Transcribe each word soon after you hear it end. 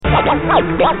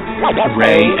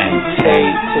Ray and Tay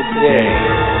today.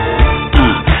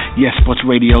 Yes, sports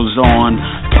radio's on.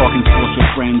 Talking sports with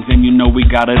friends, and you know we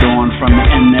got it on. From the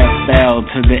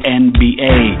NFL to the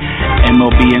NBA,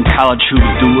 MLB and college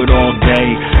hoops, do it all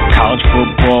day. College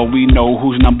football, we know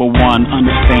who's number one.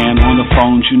 Understand, on the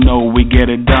phones, you know we get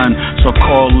it done. So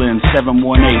call in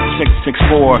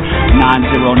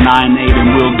 718-664-9098,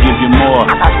 and we'll give you more.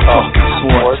 Talking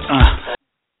sports.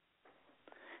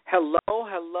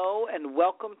 Hello, and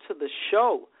welcome to the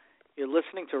show. You're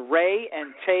listening to Ray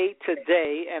and Tay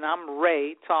today, and I'm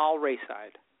Ray, Tall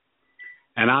Rayside.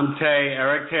 And I'm Tay,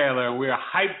 Eric Taylor, and we're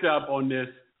hyped up on this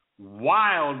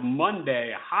wild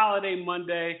Monday, holiday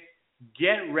Monday.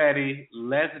 Get ready.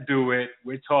 Let's do it.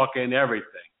 We're talking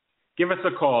everything. Give us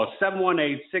a call,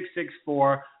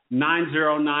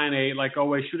 718-664-9098. Like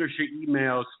always, shoot us your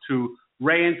emails to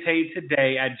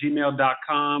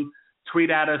rayandtaytoday@gmail.com. Tweet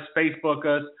at us, Facebook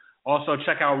us. Also,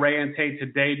 check out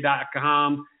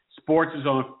rayandtaytoday.com. Sports is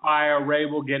on fire. Ray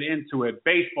will get into it.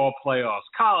 Baseball playoffs,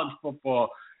 college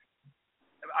football.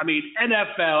 I mean,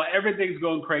 NFL, everything's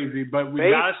going crazy, but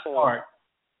we got to start.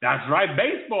 That's right,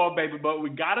 baseball, baby, but we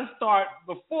got to start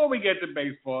before we get to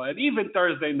baseball, and even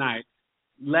Thursday night.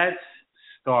 Let's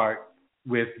start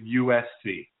with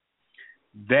USC.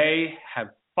 They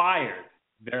have fired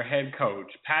their head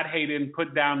coach. Pat Hayden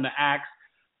put down the axe.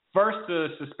 First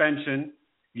the suspension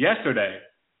yesterday,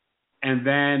 and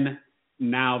then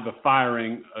now the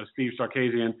firing of Steve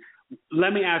Sarkisian.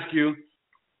 Let me ask you,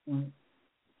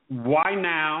 why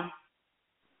now,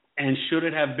 and should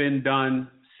it have been done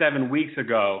 7 weeks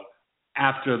ago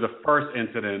after the first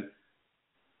incident,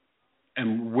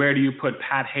 and where do you put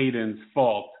Pat Hayden's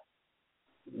fault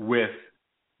with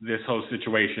this whole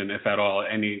situation, if at all,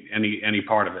 any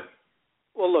part of it?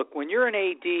 Well, look, when you're an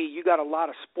AD, you got a lot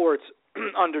of sports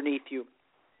underneath you.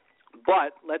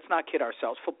 But let's not kid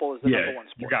ourselves. Football is the number one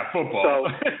sport. You got football. So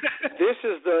this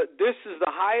is the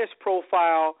highest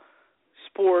profile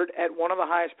sport at one of the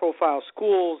highest profile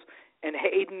schools, and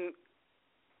Hayden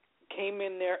came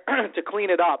in there to clean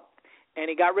it up, and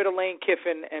he got rid of Lane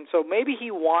Kiffin, and so maybe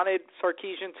he wanted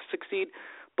Sarkisian to succeed,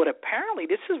 but apparently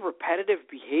this is repetitive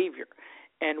behavior.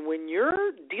 And when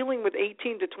you're dealing with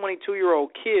 18 to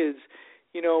 22-year-old kids,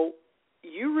 you know,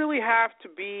 you really have to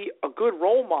be a good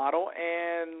role model,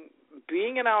 and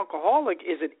being an alcoholic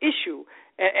is an issue.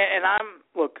 And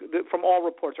from all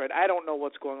reports, right, I don't know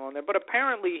what's going on there, but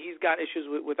apparently he's got issues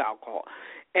with alcohol.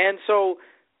 And so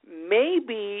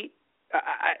maybe,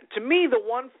 to me, the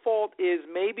one fault is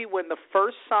maybe when the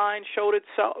first sign showed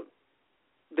itself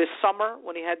this summer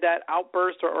when he had that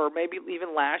outburst, or maybe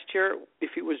even last year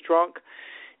if he was drunk,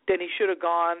 then he should have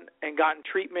gone and gotten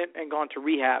treatment and gone to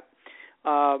rehab.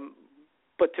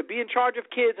 But to be in charge of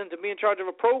kids and to be in charge of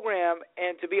a program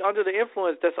and to be under the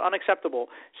influence, that's unacceptable.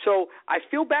 So I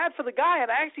feel bad for the guy, and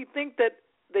I actually think that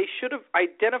they should have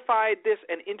identified this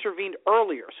and intervened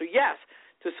earlier. So, yes,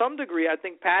 to some degree, I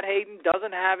think Pat Hayden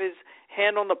doesn't have his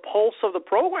hand on the pulse of the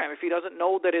program if he doesn't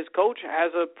know that his coach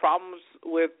has problems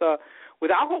with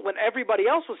alcohol, when everybody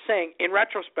else was saying, in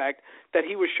retrospect, that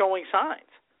he was showing signs.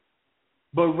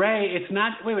 But, Ray, it's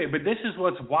not – wait, but this is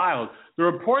what's wild. The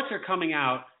reports are coming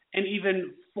out, and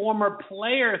even former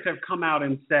players have come out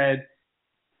and said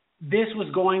this was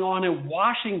going on in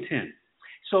Washington.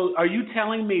 So are you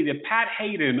telling me that Pat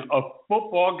Hayden, a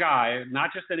football guy,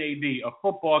 not just an AD, a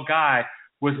football guy,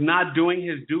 was not doing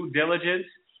his due diligence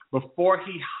before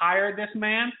he hired this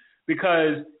man?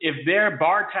 Because if there are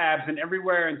bar tabs and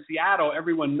everywhere in Seattle,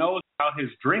 everyone knows about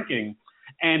his drinking,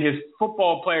 and his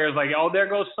football players like, oh, there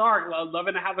goes Sark,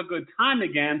 loving to have a good time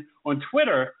again on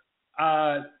Twitter,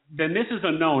 then this is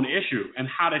a known issue. And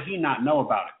how did he not know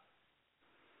about it?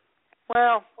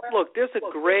 Well, look, there's a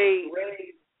gray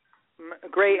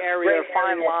area,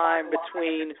 fine line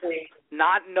between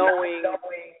not knowing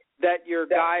that your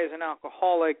guy is an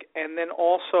alcoholic and then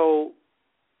also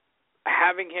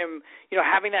having him,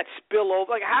 having that spill over,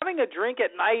 like having a drink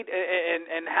at night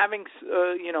and having,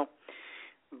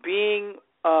 being,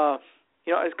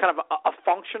 as kind of a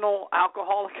functional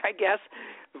alcoholic, I guess,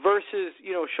 versus,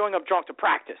 showing up drunk to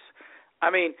practice. I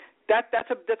mean,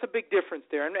 that's a big difference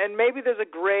there. And maybe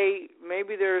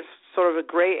there's sort of a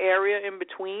gray area in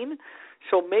between.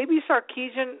 So maybe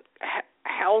Sarkisian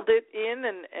held it in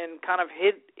and kind of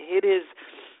hid his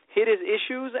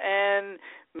issues, and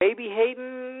maybe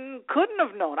Hayden couldn't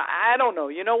have known. I don't know.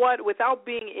 You know what? Without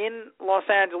being in Los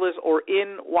Angeles or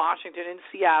in Washington, in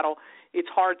Seattle, it's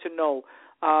hard to know.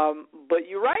 But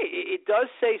you're right. It does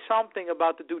say something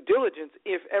about the due diligence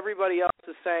if everybody else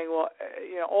is saying, well,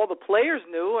 all the players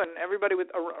knew and everybody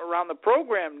around the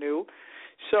program knew.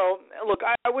 So, look,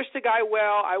 I wish the guy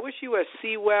well. I wish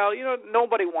USC well. You know,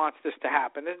 nobody wants this to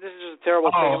happen. This is just a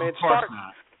terrible thing. I mean, of course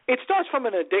not. It starts from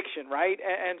an addiction, right?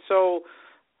 And so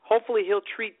hopefully he'll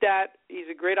treat that. He's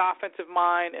a great offensive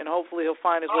mind, and hopefully he'll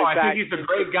find his way back. I think he's a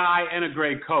great guy and a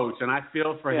great coach, and I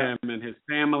feel for him and his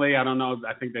family. I don't know.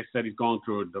 I think they said he's going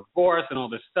through a divorce and all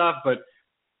this stuff, but,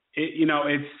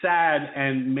 it's sad,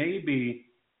 and maybe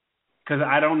because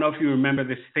I don't know if you remember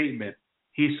this statement.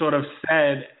 He sort of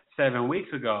said 7 weeks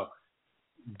ago,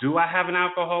 do I have an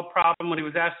alcohol problem, when he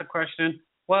was asked the question?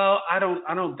 Well, I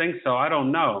don't think so. I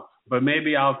don't know. But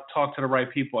maybe I'll talk to the right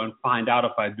people and find out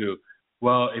if I do.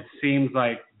 Well, it seems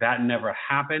like that never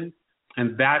happened,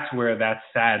 and that's where that's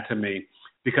sad to me.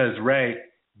 Because, Ray,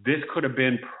 this could have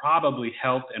been probably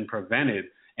helped and prevented,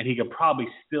 and he could probably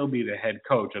still be the head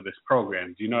coach of this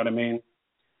program. Do you know what I mean?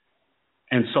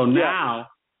 And so now,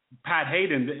 Pat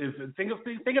Hayden, think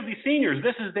of these seniors.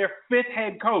 This is their fifth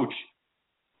head coach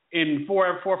in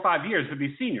four or 5 years for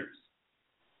these seniors.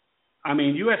 I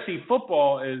mean, USC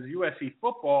football is USC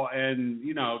football, and,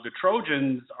 the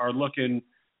Trojans are looking,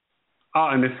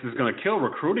 and this is going to kill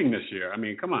recruiting this year. I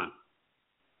mean, come on.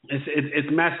 It's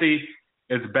messy.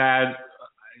 It's bad.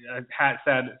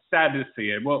 Sad to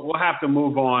see it. We'll have to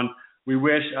move on. We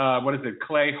wish,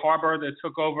 Clay Harbor that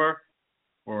took over?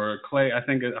 Or Clay, I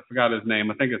forgot his name.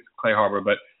 I think it's Clay Harbor,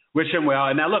 but wish him well.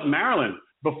 And now, look, Maryland,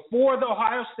 before the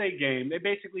Ohio State game, they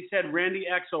basically said, Randy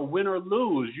Exel, win or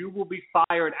lose, you will be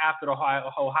fired after the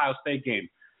Ohio State game.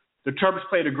 The Terps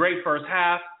played a great first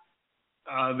half.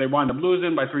 They wound up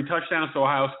losing by 3 touchdowns to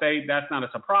Ohio State. That's not a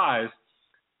surprise.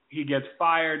 He gets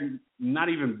fired,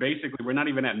 we're not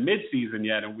even at midseason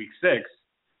yet in week 6,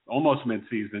 almost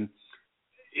midseason.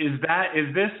 Is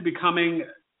this becoming,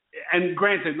 and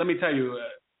granted, let me tell you,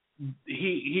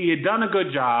 he had done a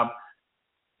good job.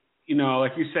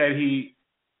 Like you said, he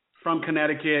from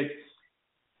Connecticut,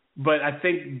 but I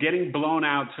think getting blown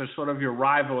out to sort of your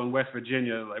rival in West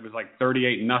Virginia, it was like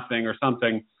 38-0 or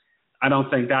something. I don't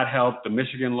think that helped. The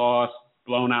Michigan loss,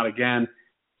 blown out again.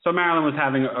 So Maryland was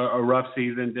having a rough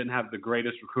season, didn't have the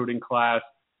greatest recruiting class.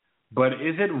 But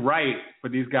is it right for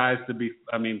these guys to be,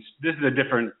 this is a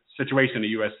different situation at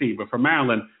USC, but for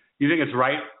Maryland, you think it's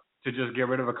right to just get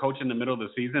rid of a coach in the middle of the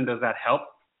season? Does that help?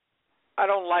 I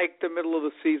don't like the middle of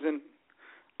the season.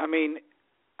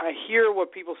 I hear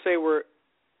what people say where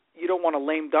you don't want a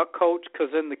lame duck coach because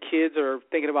then the kids are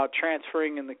thinking about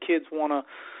transferring and the kids want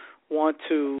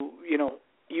to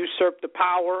usurp the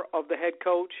power of the head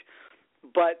coach.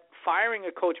 But firing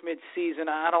a coach mid-season,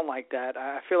 I don't like that.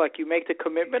 I feel like you make the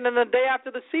commitment, and the day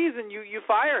after the season, you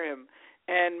fire him.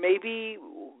 And maybe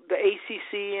the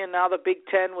ACC and now the Big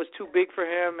Ten was too big for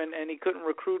him, and he couldn't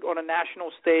recruit on a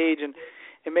national stage, and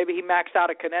maybe he maxed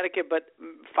out at Connecticut. But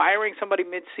firing somebody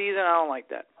mid-season, I don't like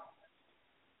that.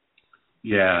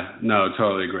 Yeah, no,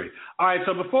 totally agree. All right,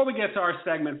 so before we get to our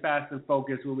segment, Fast and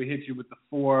Focused, where we hit you with the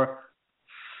 4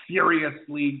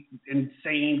 furiously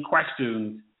insane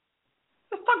questions,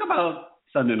 let's talk about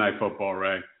Sunday Night Football,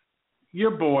 Ray.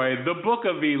 Your boy, the Book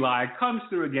of Eli, comes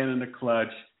through again in the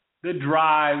clutch. The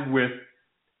drive with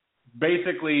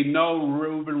basically no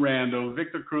Ruben Randall.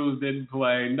 Victor Cruz didn't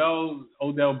play. No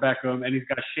Odell Beckham. And he's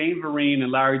got Shane Vereen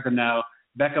and Larry Donnell.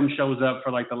 Beckham shows up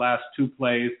for like the last 2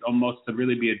 plays almost to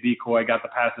really be a decoy. Got the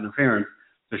pass interference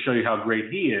to show you how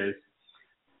great he is.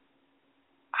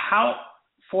 How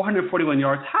 441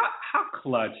 yards. How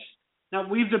clutch. Now,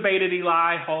 we've debated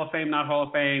Eli, Hall of Fame, not Hall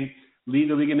of Fame, lead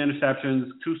the league in interceptions,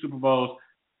 2 Super Bowls.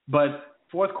 But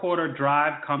fourth quarter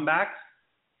drive comebacks,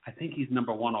 I think he's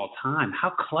number 1 all time. How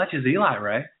clutch is Eli,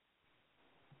 Ray?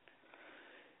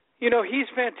 He's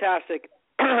fantastic.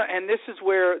 And this is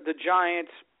where the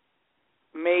Giants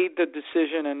made the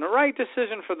decision, and the right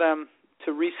decision for them,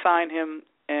 to re-sign him.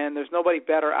 And there's nobody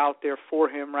better out there for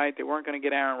him, right? They weren't going to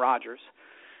get Aaron Rodgers.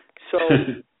 So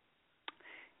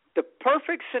the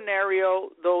perfect scenario,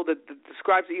 though, that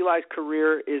describes Eli's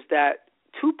career is that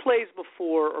 2 plays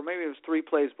before, or maybe it was 3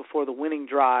 plays before the winning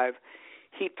drive,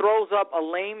 he throws up a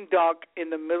lame duck in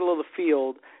the middle of the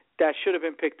field that should have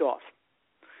been picked off.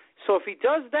 So if he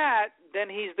does that, then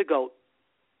he's the GOAT.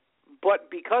 But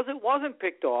because it wasn't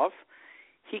picked off,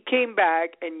 he came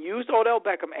back and used Odell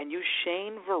Beckham and used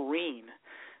Shane Vereen.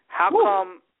 How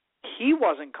come he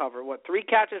wasn't covered? 3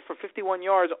 catches for 51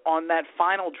 yards on that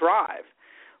final drive?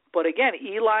 But again,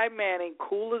 Eli Manning,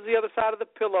 cool as the other side of the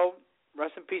pillow,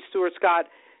 rest in peace, Stuart Scott,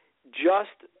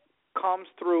 just comes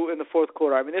through in the fourth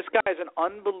quarter. This guy is an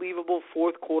unbelievable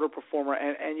fourth quarter performer,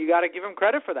 and you got to give him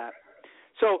credit for that.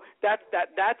 So that's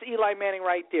Eli Manning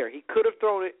right there. He could have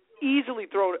easily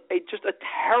thrown a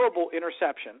terrible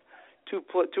interception 2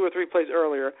 or 3 plays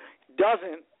earlier.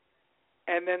 Doesn't,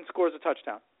 and then scores a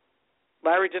touchdown.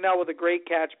 Larry Donnell with a great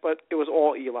catch, but it was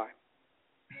all Eli.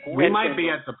 We might be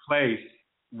at the place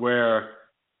where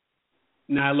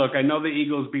now, look, I know the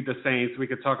Eagles beat the Saints. We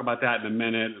could talk about that in a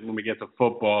minute when we get to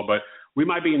football, but we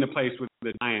might be in the place where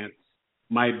the Giants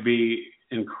might be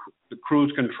in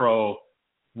cruise control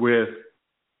with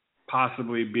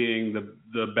possibly being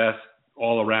the best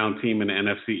all-around team in the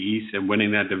NFC East and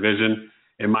winning that division.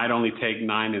 It might only take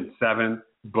 9-7,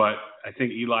 but I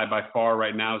think Eli by far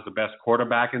right now is the best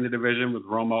quarterback in the division with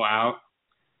Romo out.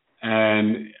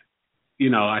 And,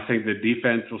 I think the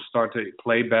defense will start to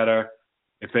play better.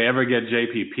 If they ever get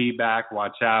JPP back,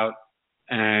 watch out.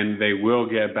 And they will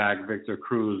get back Victor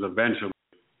Cruz eventually.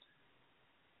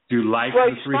 Do you like well,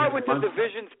 the you start with the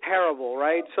division's terrible,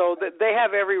 right? So they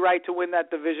have every right to win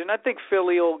that division. I think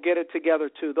Philly will get it together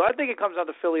too, though. I think it comes down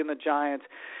to Philly and the Giants.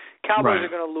 Cowboys are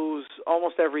going to lose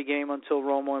almost every game until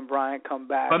Romo and Bryant come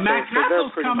back. But Matt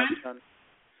Castle's coming.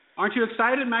 Aren't you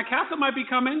excited? Matt Castle might be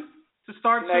coming to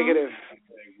start Negative.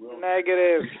 soon.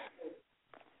 Negative.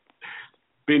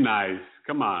 Be nice.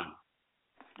 Come on.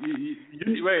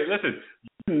 Wait, listen.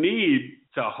 You need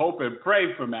to hope and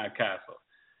pray for Matt Castle.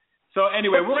 So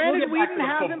anyway, we'll get back to the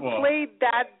haven't football. Played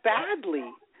that badly.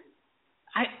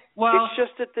 It's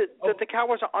just that the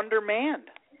Cowboys are undermanned.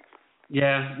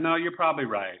 Yeah, no, you're probably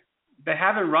right. They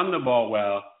haven't run the ball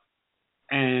well,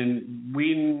 and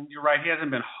you're right, he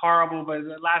hasn't been horrible, but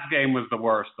the last game was the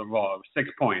worst of all. 6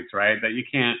 points, right? That you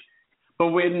can't. But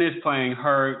Witten is playing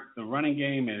hurt. The running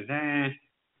game is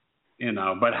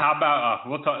But how about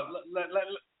we'll talk.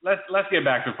 Let's get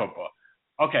back to football.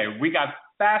 Okay, we got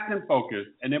fast and focused,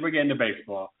 and then we're getting to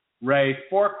baseball. Ray,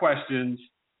 4 questions.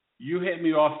 You hit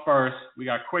me off first. We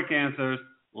got quick answers.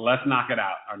 Let's knock it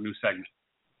out, our new segment.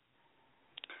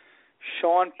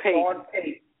 Sean Payton.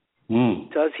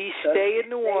 Does he stay in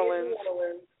New Orleans,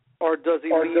 or does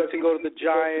he leave to go to the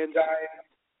Giants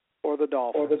or the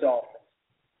Dolphins?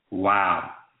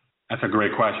 Wow. That's a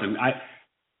great question.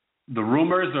 The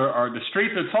rumors are the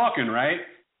streets are talking, right?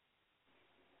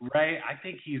 Ray, I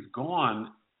think he's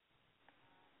gone.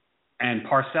 And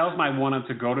Parcells might want him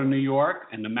to go to New York,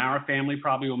 and the Mara family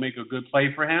probably will make a good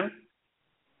play for him.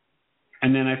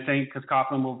 And then I think because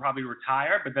Coughlin will probably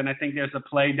retire, but then I think there's a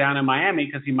play down in Miami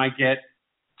because he might get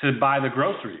to buy the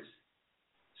groceries.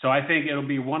 So I think it'll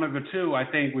be one of the two. I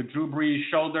think with Drew Brees'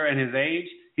 shoulder and his age,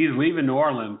 he's leaving New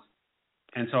Orleans.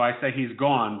 And so I say he's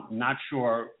gone. Not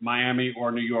sure Miami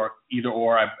or New York, either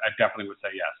or. I definitely would say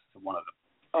yes to one of them.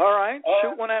 All right,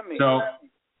 shoot one at me. So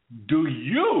do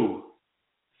you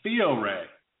feel, Ray,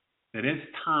 that it's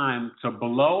time to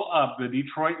blow up the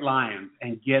Detroit Lions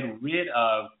and get rid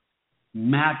of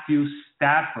Matthew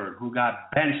Stafford, who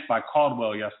got benched by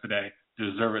Caldwell yesterday,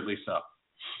 deservedly so?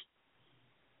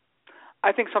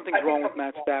 I think something's wrong with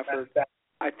Matt Stafford.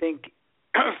 I think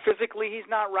physically he's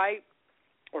not right,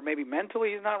 or maybe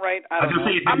mentally he's not right. I don't know.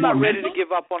 I'm not ready to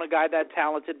give up on a guy that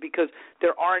talented because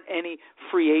there aren't any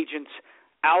free agents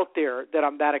out there that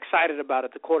I'm that excited about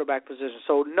at the quarterback position.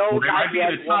 So no, they might be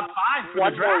in the top 5 for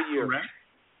the draft. More year. Right?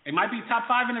 They might be top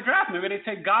 5 in the draft. Maybe they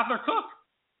take Goff or Cook.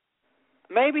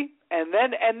 Maybe, and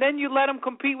then you let him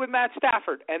compete with Matt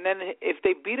Stafford, and then if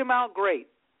they beat him out, great.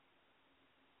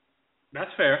 That's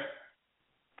fair.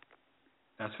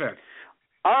 That's fair.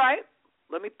 All right,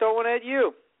 let me throw one at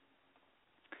you.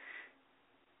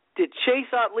 Did Chase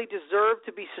Utley deserve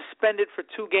to be suspended for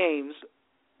 2 games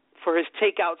for his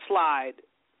takeout slide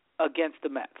against the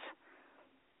Mets?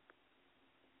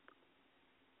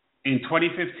 In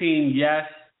 2015, yes.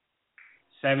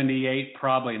 78,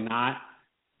 probably not.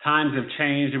 Times have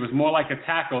changed. It was more like a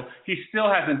tackle. He still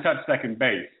hasn't touched second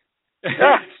base. So,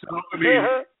 I mean,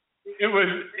 it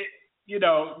was,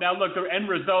 now look, the end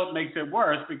result makes it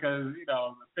worse because,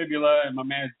 the fibula and my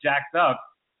man's jacked up.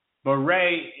 But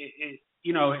Ray,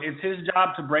 it's his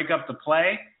job to break up the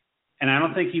play, and I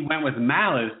don't think he went with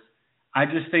malice. I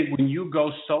just think when you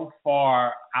go so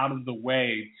far out of the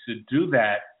way to do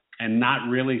that and not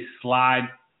really slide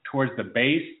towards the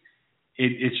base,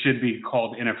 it should be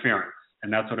called interference.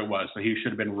 And that's what it was. So he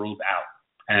should have been ruled out.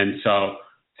 And so,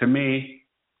 to me,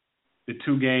 the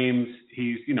 2 games,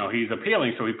 he's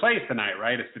appealing. So he plays tonight,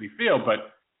 right, at Citi Field.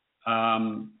 But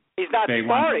he's not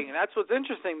starting, and that's what's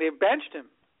interesting. They benched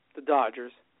him, the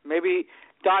Dodgers. Maybe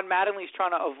Don Mattingly's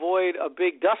trying to avoid a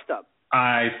big dust-up.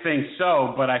 I think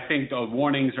so, but I think the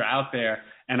warnings are out there.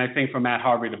 And I think for Matt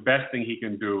Harvey, the best thing he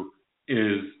can do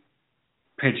is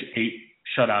pitch 8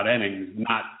 shutout innings,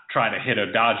 not try to hit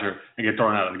a Dodger and get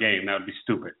thrown out of the game. That would be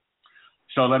stupid.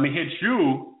 So let me hit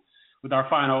you with our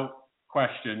final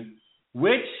question.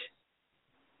 This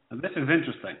is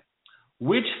interesting,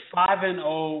 which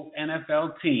 5-0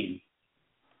 NFL team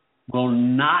will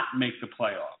not make the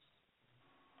playoffs?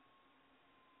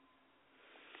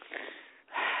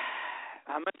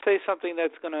 I'm going to say something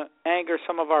that's going to anger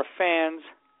some of our fans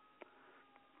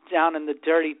down in the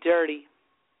dirty.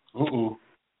 Uh-oh.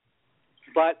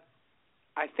 But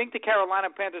I think the Carolina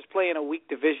Panthers play in a weak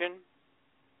division,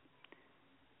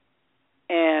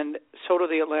 and so do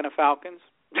the Atlanta Falcons.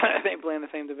 They play in the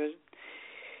same division.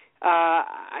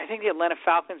 I think the Atlanta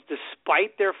Falcons,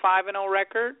 despite their 5-0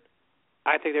 record,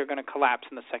 I think they're going to collapse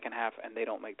in the second half, and they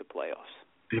don't make the playoffs.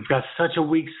 They've got such a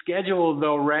weak schedule,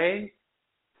 though, Ray.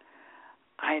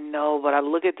 I know, but I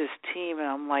look at this team, and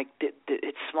I'm like,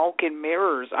 it's smoke and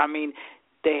mirrors. I mean,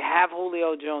 they have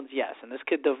Julio Jones, yes, and this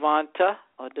kid Devontae,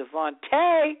 like Ray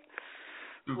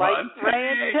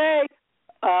and Tay,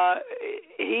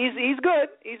 he's good.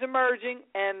 He's emerging,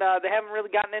 and they haven't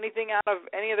really gotten anything out of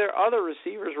any of their other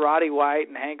receivers, Roddy White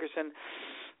and Hankerson.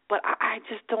 But I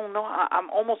just don't know.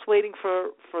 I'm almost waiting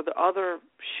for the other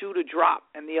shoe to drop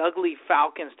and the ugly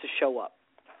Falcons to show up.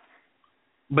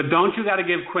 But don't you got to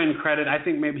give Quinn credit? I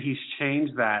think maybe he's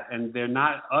changed that, and they're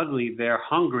not ugly. They're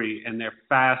hungry, and they're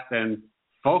fast and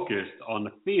focused on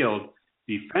the field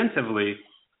defensively.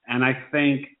 And I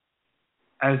think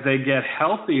as they get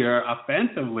healthier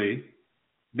offensively,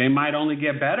 they might only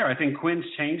get better. I think Quinn's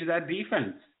changed that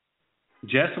defense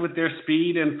just with their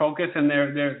speed and focus and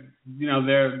their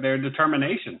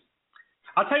determination.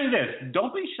 I'll tell you this: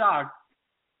 don't be shocked,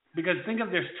 because think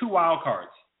of there's 2 wild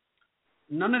cards.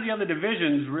 None of the other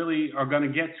divisions really are going to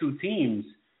get 2 teams.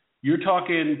 You're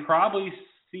talking probably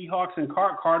Seahawks and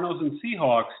Cardinals and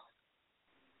Seahawks.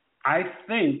 I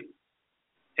think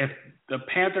if the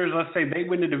Panthers, let's say they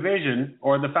win the division,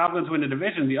 or the Falcons win the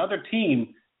division, the other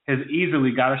team has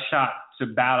easily got a shot to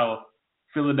battle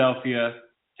Philadelphia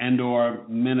and or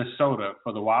Minnesota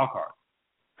for the wild card.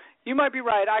 You might be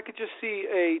right. I could just see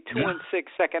a 2-6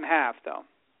 second half, though.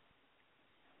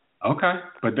 Okay.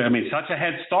 But, I mean, such a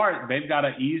head start. They've got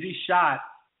an easy shot.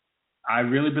 I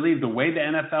really believe the way the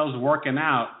NFL is working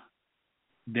out,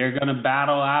 they're going to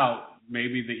battle out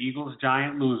maybe the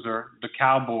Eagles-Giant loser, the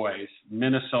Cowboys,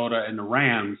 Minnesota, and the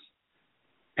Rams.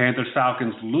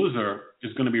 Panthers-Falcons loser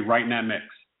is going to be right in that mix.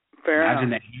 Fair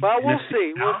enough. Well, we'll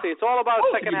see. It's all about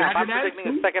second half. I'm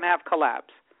predicting a second half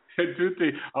collapse.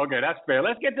 Okay, that's fair.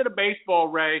 Let's get to the baseball,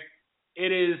 Ray.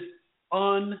 It is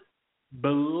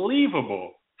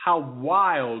unbelievable how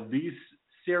wild these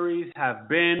series have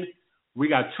been. We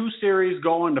got 2 series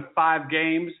going to 5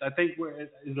 games. I think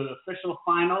is the official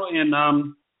final in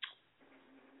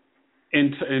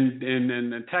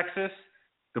Texas.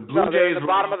 The Blue Jays at the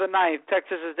bottom of the 9th.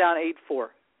 Texas is down 8-4.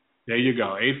 There you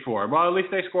go, 8-4. Well, at least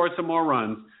they scored some more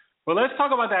runs. But let's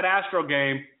talk about that Astro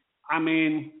game. I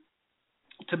mean,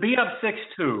 to be up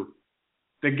 6-2,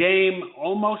 the game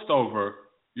almost over.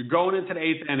 You're going into the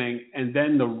 8th inning, and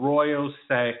then the Royals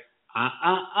say,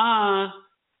 5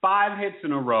 hits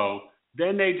in a row.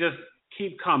 Then they just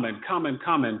keep coming. How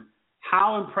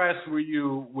impressed were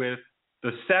you with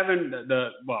the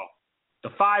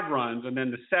 5 runs, and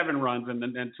then the 7 runs, and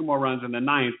then 2 more runs in the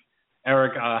 9th?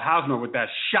 Eric Hosmer with that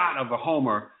shot of a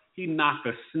homer. He knocked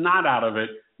the snot out of it.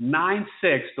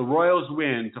 9-6, the Royals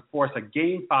win to force a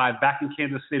Game 5 back in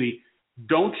Kansas City.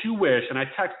 Don't you wish, and I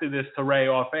texted this to Ray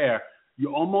off air,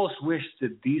 you almost wish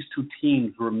that these 2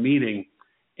 teams were meeting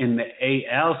in the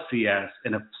ALCS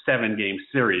in a 7-game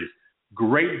series.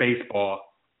 Great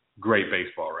baseball, Ray.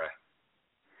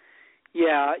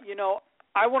 Yeah,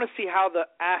 I want to see how the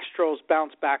Astros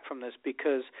bounce back from this,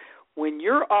 because when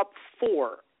you're up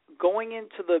 4 going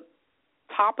into the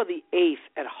top of the 8th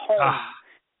at home,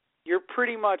 you're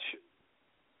pretty much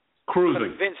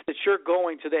cruising, convinced that you're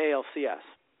going to the ALCS.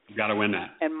 You got to win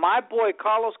that. And my boy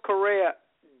Carlos Correa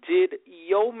did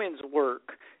yeoman's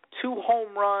work. 2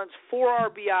 home runs, 4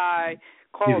 RBI.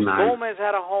 Carlos Gomez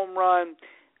had a home run.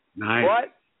 Nice.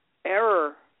 What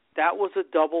error. That was a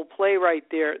double play right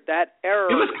there. That error.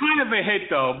 It was kind of a hit,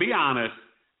 though. Be honest.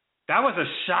 That was a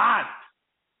shot.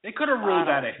 They could have ruled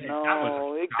that a hit.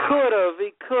 No, it could have.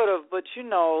 But,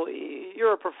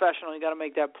 you're a professional. You got to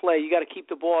make that play. You got to keep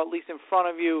the ball at least in front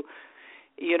of you.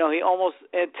 He almost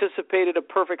anticipated a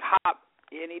perfect hop,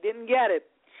 and he didn't get it.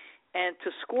 And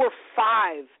to score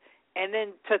 5 and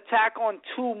then to tack on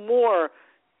 2 more,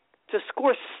 to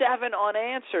score 7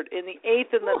 unanswered in the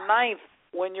 8th and the 9th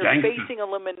when you're facing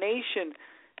elimination,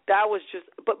 that was just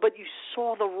 – but you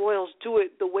saw the Royals do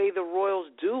it the way the Royals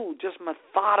do, just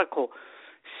methodical.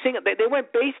 They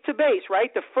went base to base,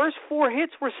 right? The first 4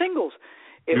 hits were singles.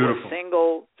 It was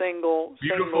single.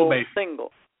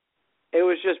 It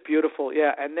was just beautiful,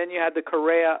 yeah. And then you had the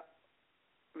Correa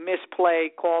misplay,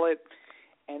 call it,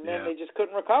 and then they just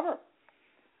couldn't recover.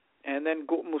 and then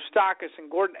Moustakas and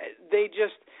Gordon. They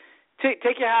just take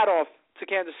your hat off to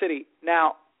Kansas City.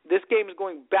 Now, this game is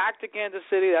going back to Kansas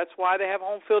City. That's why they have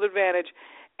home field advantage,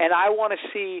 and I want to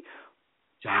see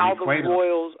how the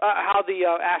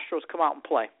Astros come out and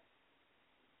play.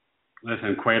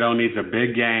 Listen, Cueto needs a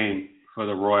big game for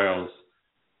the Royals.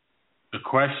 The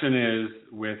question is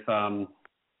with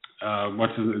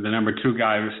what's the number 2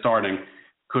 guy who's starting,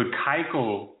 could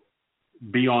Keuchel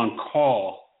be on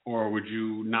call, or would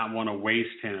you not want to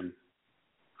waste him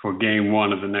for game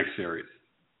 1 of the next series?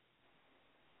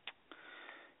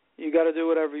 You got to do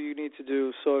whatever you need to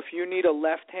do. So if you need a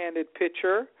left-handed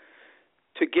pitcher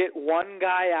to get one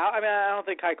guy out, I mean, I don't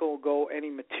think Keuchel will go any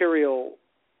material.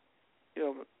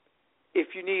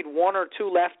 If you need 1 or 2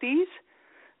 lefties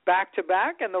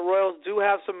back-to-back, and the Royals do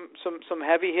have some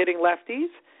heavy-hitting lefties,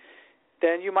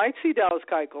 then you might see Dallas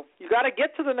Keuchel. You got to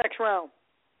get to the next round.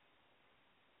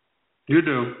 You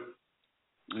do.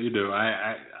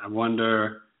 I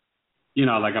wonder,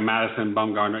 like a Madison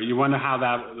Bumgarner. You wonder how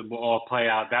that will all play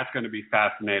out. That's going to be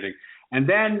fascinating. And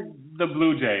then the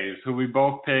Blue Jays, who we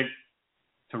both picked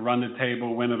to run the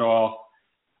table, win it all.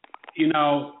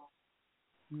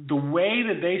 The way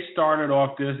that they started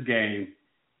off this game,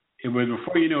 it was,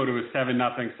 before you knew it, it was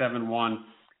 7-0, 7-1.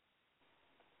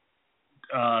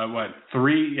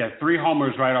 3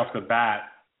 homers right off the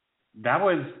bat. That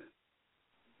was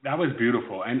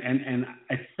beautiful. And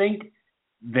I think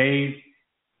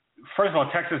first of all,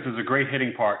 Texas is a great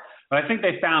hitting park, but I think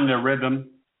they found their rhythm.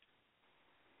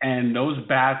 And those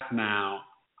bats now,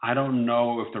 I don't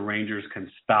know if the Rangers can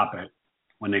stop it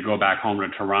when they go back home to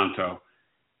Toronto.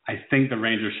 I think the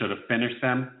Rangers should have finished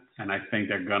them, and I think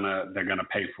they're gonna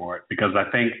pay for it, because I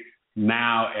think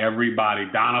now everybody,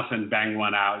 Donaldson banged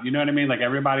one out. You know what I mean? Like,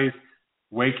 everybody's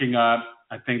waking up.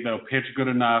 I think they'll pitch good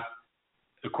enough.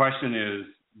 The question is,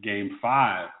 Game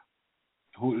 5.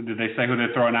 Who did they say who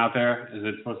they're throwing out there? Is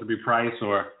it supposed to be Price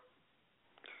or?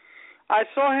 I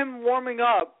saw him warming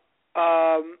up.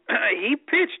 He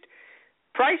pitched.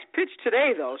 Price pitched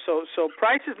today, though, so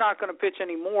Price is not going to pitch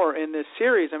anymore in this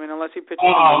series. I mean, unless he pitches in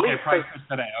the league. Price pitched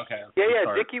today. Okay.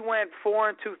 Yeah. Dickey went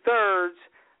 4 2/3,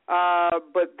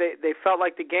 but they felt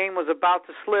like the game was about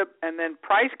to slip, and then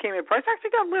Price came in. Price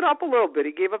actually got lit up a little bit.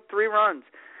 He gave up 3 runs.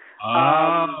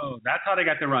 That's how they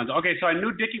got their runs. Okay, so I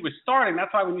knew Dickey was starting.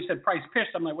 That's why when you said Price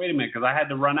pitched, I'm like, wait a minute, because I had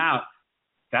to run out.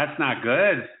 That's not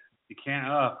good. You can't.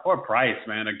 Poor Price,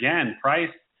 man. Again, Price.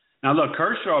 Now, look,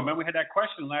 Kershaw, remember we had that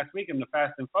question last week in the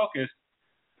Fast and Focus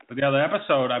for the other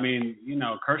episode. I mean,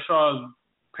 Kershaw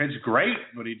pitched great,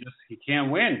 but he can't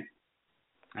win.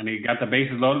 And he got the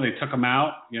bases loaded. They took him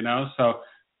out, So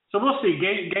we'll see.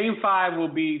 Game 5 will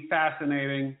be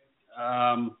fascinating.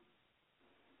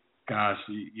 Gosh,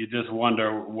 you just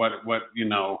wonder what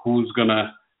who's going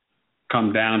to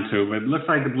come down to. But it looks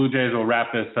like the Blue Jays will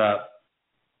wrap this up.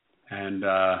 And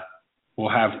we'll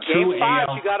have 2 Game 5,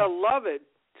 AL. you got to love it.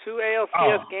 2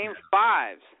 ALCS Game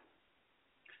 5s.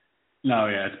 No,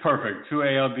 yeah, it's perfect. 2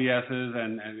 ALDSs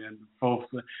and both.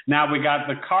 Now we got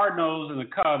the Cardinals and the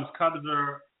Cubs. Cubs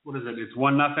are, what is it? It's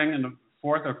 1-0 in the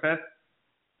 4th or 5th?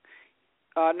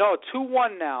 No,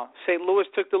 2-1 now. St. Louis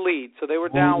took the lead, so they were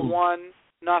down 1-0.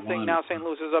 Now St.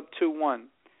 Louis is up 2-1.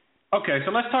 Okay,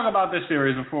 so let's talk about this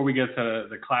series before we get to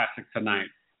the Classic tonight.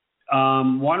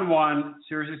 1-1,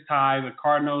 series is tied. The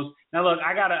Cardinals. Now look,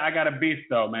 I got a beef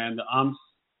though, man. The umps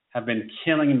have been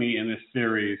killing me in this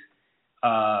series.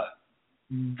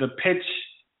 The pitch,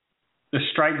 the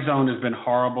strike zone has been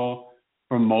horrible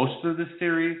for most of the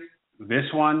series. This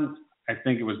one, I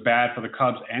think it was bad for the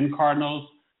Cubs and Cardinals.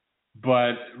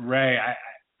 But Ray,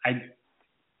 I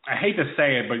hate to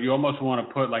say it, but you almost want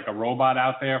to put like a robot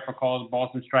out there for calls, balls,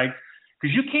 and strikes,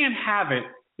 because you can't have it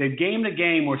that game to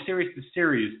game or series to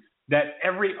series that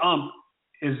every ump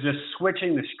is just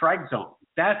switching the strike zone.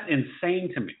 That's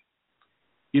insane to me.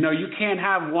 You can't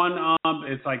have one ump.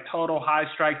 It's like total high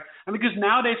strike. And because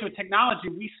nowadays with technology,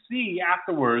 we see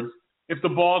afterwards if the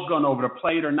ball's gone over the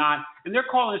plate or not. And they're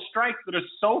calling strikes that are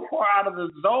so far out of the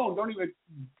zone, don't even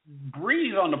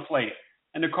breathe on the plate.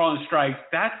 And they're calling strikes.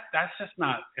 That's just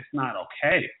not. It's not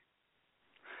okay.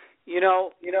 You're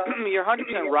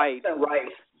 100% right.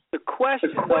 The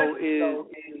question though is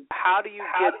how do you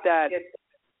get that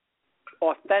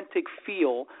authentic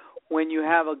feel when you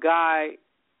have a guy,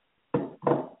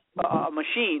 a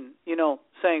machine,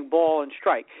 saying ball and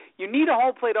strike? You need a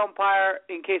home plate umpire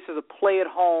in case there's a play at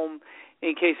home,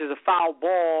 in case there's a foul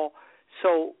ball.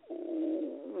 So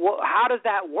how does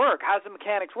that work? How does the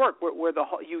mechanics work? Where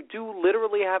you do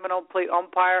literally have an home plate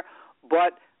umpire,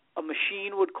 but a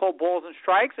machine would call balls and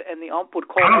strikes, and the ump would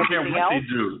call everything else? I don't care what they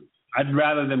do. I'd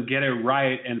rather them get it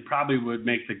right, and probably would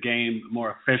make the game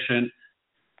more efficient,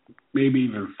 maybe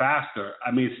even faster.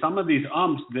 I mean, some of these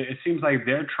umps, it seems like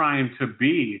they're trying to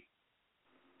be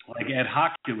like Ed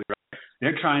Hockley, right?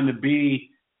 They're trying to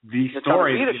be the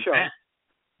story. The show.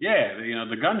 Yeah,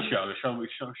 the gun show,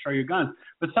 show your guns.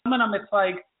 But some of them, it's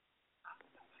like,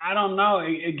 I don't know.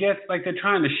 It gets like they're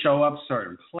trying to show up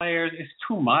certain players. It's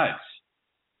too much.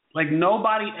 Like,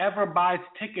 nobody ever buys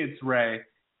tickets, Ray,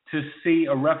 to see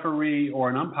a referee or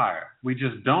an umpire. We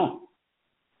just don't.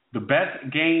 The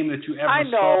best game that you ever saw. I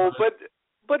know,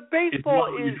 but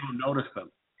baseball is you don't notice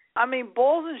them. I mean,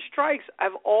 balls and strikes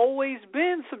have always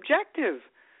been subjective.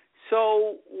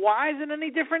 So why is it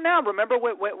any different now? Remember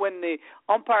when the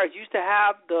umpires used to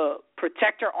have the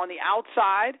protector on the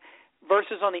outside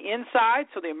versus on the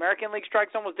inside? So the American League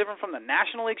strike zone was different from the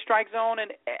National League strike zone.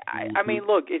 And I mean,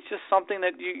 look, it's just something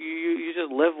that you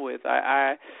just live with.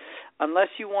 I unless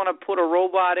you want to put a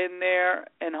robot in there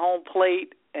and home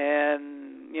plate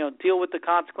and deal with the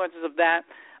consequences of that.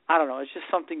 I don't know. It's just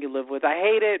something you live with. I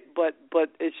hate it, but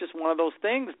it's just one of those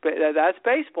things. That's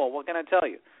baseball. What can I tell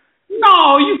you?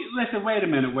 No, listen. Wait a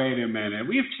minute.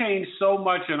 We've changed so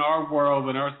much in our world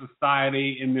and our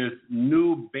society in this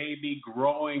new baby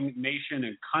growing nation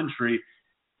and country.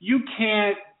 You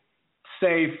can't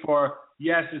say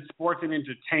yes, it's sports and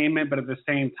entertainment, but at the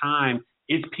same time,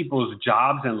 it's people's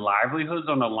jobs and livelihoods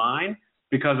on the line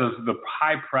because of the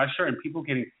high pressure and people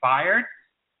getting fired.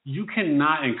 You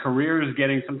cannot, and careers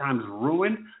getting sometimes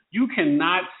ruined. You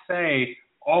cannot say,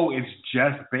 oh, it's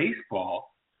just baseball.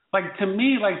 Like, to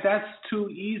me, like, that's too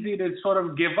easy to sort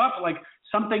of give up. Like,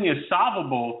 something is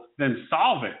solvable, then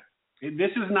solve it.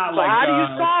 This is not so like. How do you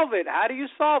solve it? How do you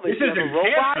solve it? This is a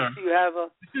cancer. Do you have a?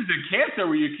 This is a cancer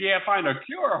where you can't find a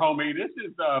cure, homie. This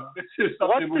is something.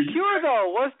 What's the cure,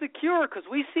 though? What's the cure? Because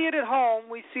we see it at home.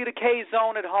 We see the K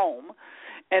Zone at home,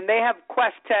 and they have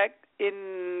Quest Tech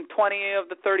in 20 of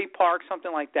the 30 parks,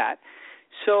 something like that.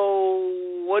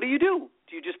 So what do?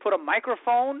 Do you just put a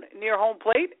microphone near home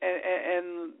plate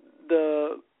and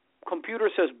the computer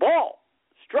says ball,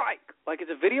 strike, like it's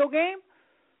a video game?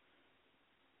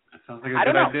 That sounds like a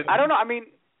good idea. I don't know. I mean,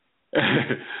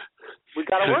 we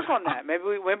got to work on that. Maybe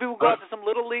we'll go out to some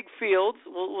little league fields.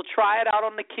 We'll try it out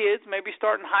on the kids. Maybe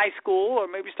start in high school or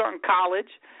maybe start in college,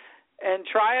 and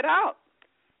try it out.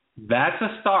 That's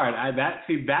a start.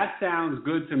 That sounds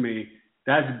good to me.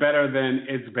 That's better than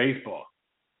it's baseball.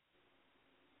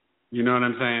 You know what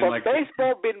I'm saying? But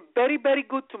baseball been very, very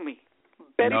good to me.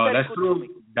 Very that's good true. To me.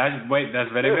 That's very,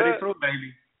 very true,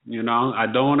 baby. I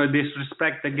don't want to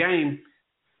disrespect the game.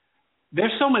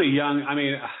 There's so many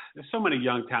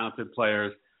young talented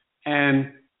players,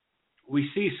 and we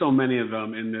see so many of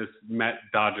them in this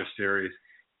Met-Dodger series.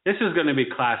 This is going to be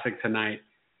classic tonight.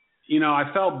 I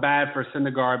felt bad for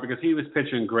Syndergaard because he was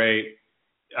pitching great.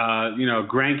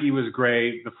 Greinke was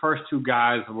great. The first two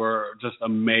guys were just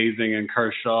amazing, and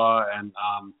Kershaw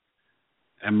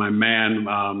and my man,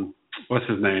 what's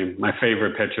his name? My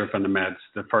favorite pitcher from the Mets,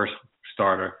 the first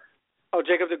starter. Oh,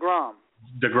 Jacob deGrom.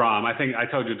 DeGrom. I think I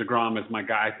told you DeGrom is my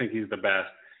guy. I think he's the best.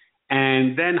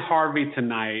 And then Harvey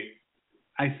tonight.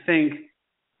 I think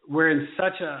we're in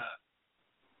such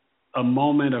a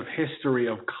moment of history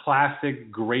of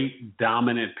classic, great,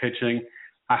 dominant pitching.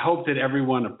 I hope that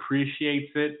everyone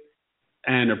appreciates it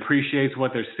and appreciates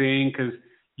what they're seeing, because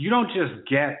you don't just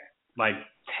get like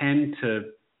 10 to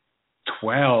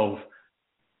 12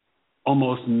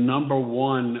 almost number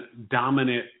one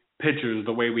dominant pitchers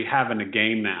the way we have in the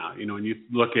game now. When you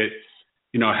look at,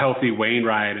 healthy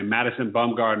Wainwright and Madison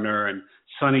Bumgarner and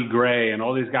Sonny Gray and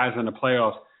all these guys in the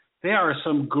playoffs, there are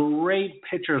some great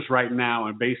pitchers right now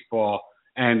in baseball,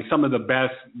 and some of the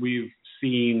best we've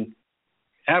seen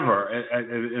ever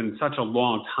in such a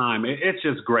long time. It's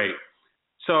just great.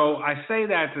 So I say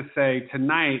that to say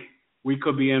tonight we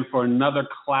could be in for another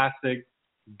classic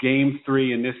Game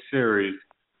 3 in this series.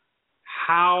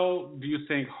 How do you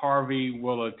think Harvey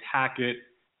will attack it?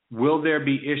 Will there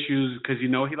be issues? Because, he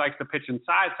likes to pitch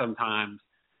inside sometimes.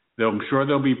 I'm sure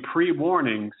there'll be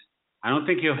pre-warnings. I don't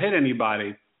think he'll hit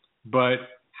anybody. But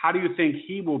how do you think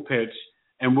he will pitch?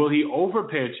 And will he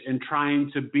overpitch in trying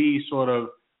to be sort of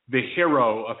the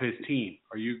hero of his team?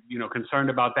 Are you, concerned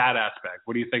about that aspect?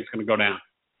 What do you think is going to go down?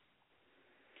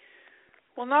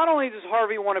 Well, not only does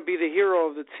Harvey want to be the hero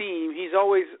of the team, he's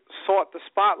always sought the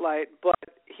spotlight, but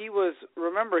he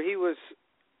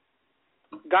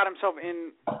got himself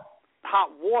in hot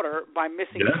water by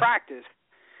missing practice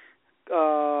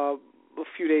a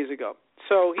few days ago.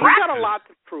 So he's got a lot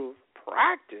to prove.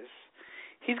 Practice?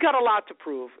 He's got a lot to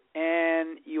prove,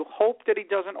 and you hope that he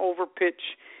doesn't overpitch,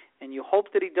 and you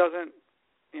hope that he doesn't,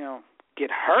 get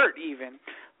hurt even.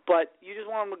 but you just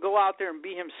want him to go out there and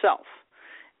be himself.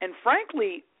 And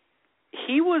frankly,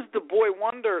 he was the boy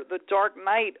wonder, the Dark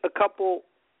Knight,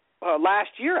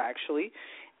 last year actually.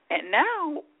 And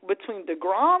now, between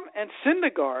DeGrom and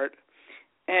Syndergaard,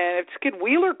 and if Skid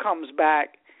Wheeler comes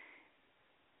back,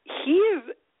 he is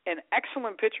an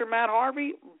excellent pitcher, Matt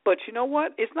Harvey, but you know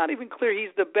what? It's not even clear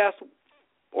he's the best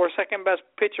or second best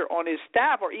pitcher on his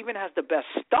staff or even has the best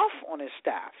stuff on his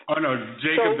staff. Oh, no,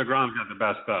 Jacob DeGrom's got the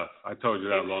best stuff. I told you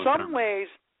that long time.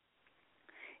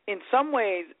 In some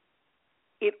ways,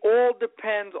 it all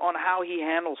depends on how he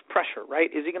handles pressure, right?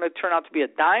 Is he going to turn out to be a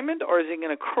diamond, or is he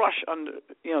going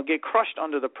to get crushed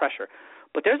under the pressure?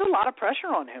 But there's a lot of pressure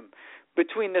on him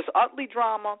between this Utley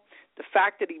drama, the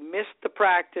fact that he missed the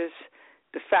practice,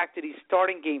 the fact that he's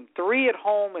starting Game 3 at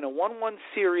home in a 1-1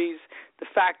 series, the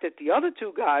fact that the other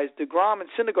two guys, DeGrom and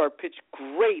Syndergaard, pitched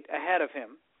great ahead of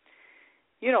him.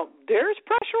 There's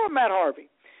pressure on Matt Harvey.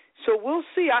 So we'll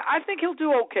see. I think he'll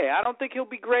do okay. I don't think he'll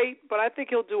be great, but I think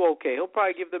he'll do okay. He'll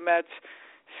probably give the Mets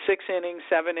 6 innings,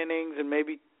 7 innings, and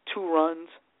maybe 2 runs.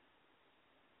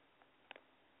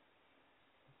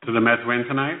 Do the Mets win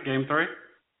tonight, Game 3?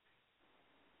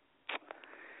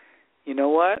 You know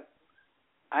what?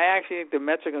 I actually think the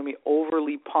Mets are going to be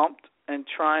overly pumped and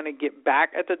trying to get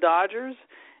back at the Dodgers,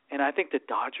 and I think the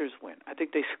Dodgers win. I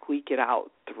think they squeak it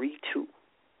out 3-2.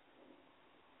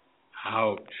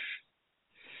 Ouch.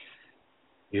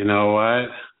 You know what?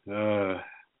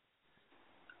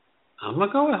 I'm going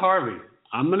to go with Harvey.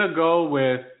 I'm going to go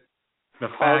with the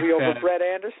fact Harvey that over Brett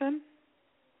Anderson?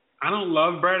 I don't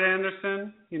love Brett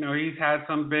Anderson. He's had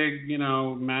some big,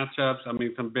 matchups. Some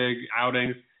big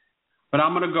outings. But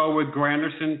I'm going to go with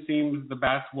Granderson. Seems the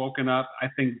bat's woken up. I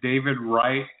think David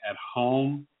Wright at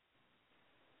home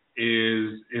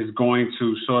is going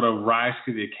to sort of rise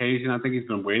to the occasion. I think he's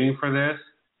been waiting for this.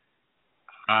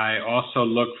 I also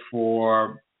look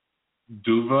for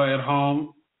Duda at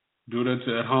home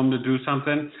to do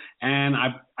something. And I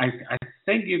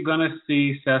think you're going to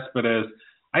see Cespedes.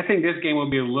 I think this game will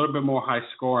be a little bit more high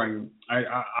scoring.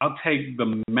 I'll take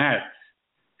the Mets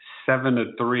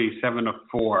 7-3,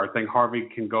 7-4. I think Harvey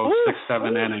can go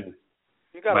 6-7 innings.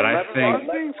 You got 11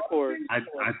 runs scored. I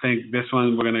think this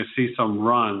one we're going to see some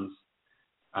runs.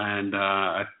 And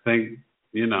I think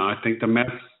the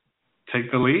Mets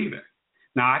take the lead.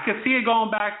 Now, I could see it going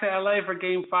back to L.A. for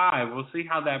Game 5. We'll see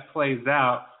how that plays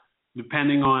out,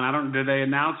 depending on, did they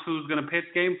announce who's going to pitch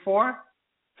Game 4?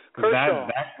 Kershaw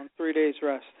on 3 days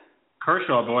rest.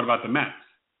 Kershaw, but what about the Mets?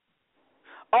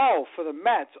 Oh, for the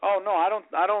Mets. Oh, no, I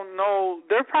don't know.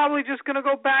 They're probably just going to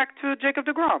go back to Jacob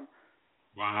DeGrom.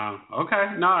 Wow.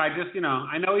 Okay. No, I just,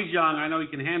 I know he's young. I know he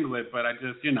can handle it, but I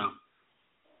just,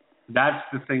 that's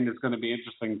the thing that's going to be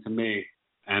interesting to me.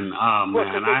 And, man.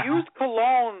 They used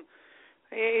Colon.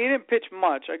 He didn't pitch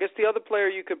much. I guess the other player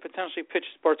you could potentially pitch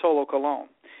is Bartolo Colon,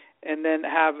 and then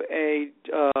have a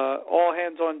all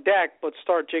hands on deck, but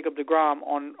start Jacob DeGrom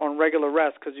on regular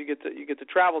rest because you get the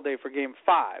travel day for Game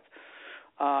 5.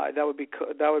 That would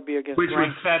be against. Which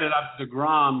would set it up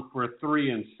DeGrom for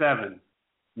 3 and 7,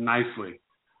 nicely.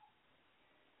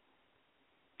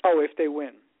 Oh, if they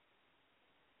win.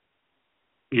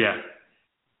 Yeah.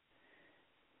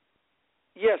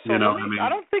 Yes, yeah, so I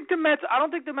don't think the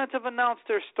Mets have announced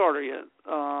their starter yet.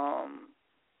 I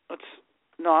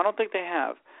don't think they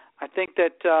have. I think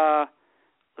that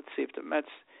let's see if the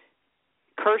Mets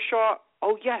Kershaw.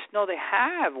 Oh yes, no, they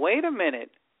have. Wait a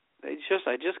minute. I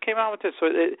just came out with this. So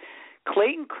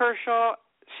Clayton Kershaw,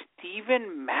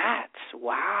 Steven Matz.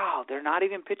 Wow, they're not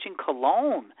even pitching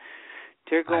Cologne.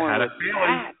 They're going with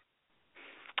that.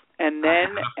 And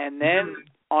then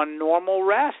on normal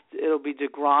rest, it'll be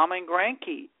DeGrom and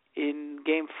Greinke in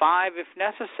Game 5 if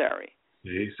necessary.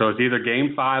 See, so it's either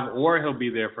Game 5 or he'll be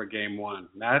there for Game 1.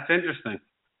 That's interesting.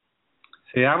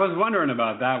 See, I was wondering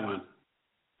about that one.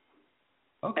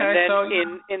 Okay, and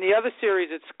then in the other series,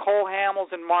 it's Cole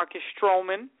Hamels and Marcus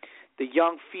Stroman, the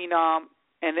young phenom,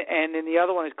 and in the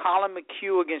other one is Colin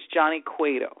McHugh against Johnny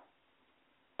Cueto.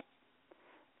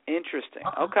 Interesting.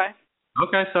 Okay,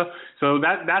 so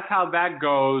that's how that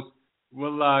goes.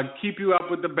 We'll keep you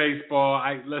up with the baseball.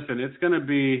 Listen, it's going to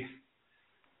be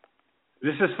 –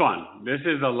 this is fun. This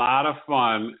is a lot of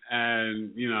fun.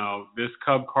 And, this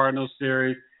Cub-Cardinals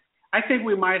series, I think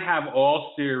we might have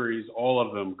all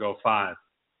of them, go 5.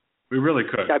 We really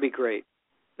could. That'd be great.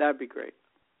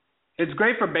 It's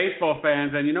great for baseball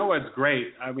fans. And you know what's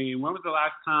great? I mean, when was the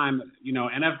last time,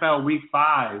 NFL Week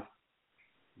 5,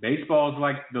 baseball is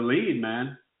like the lead,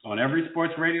 man. On every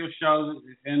sports radio show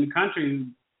in the country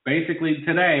 – basically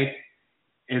today,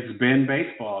 it's been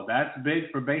baseball. That's big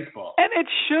for baseball. And it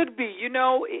should be.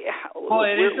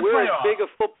 We're as big of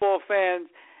football fans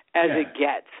as it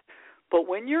gets. But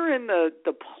when you're in the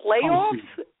playoffs,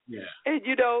 and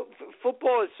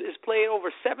football is played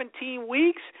over 17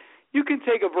 weeks, you can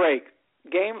take a break.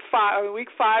 Week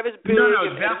 5 is big.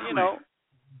 Definitely.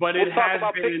 But we'll talk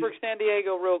about Pittsburgh, San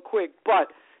Diego real quick.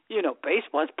 But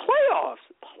baseball is playoffs.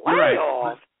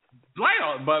 Playoffs.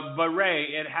 Right. But Ray,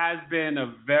 it has been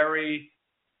a very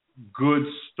good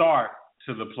start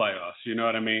to the playoffs. You know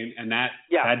what I mean? And that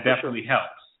definitely helps.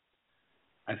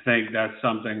 I think that's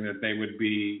something that they would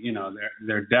be,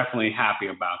 they're definitely happy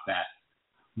about that.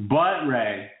 But,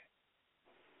 Ray,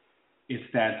 it's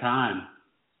that time.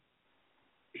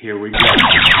 Here we go.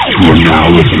 You are now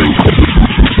listening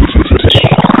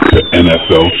to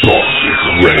NFL Talk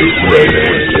with Ray.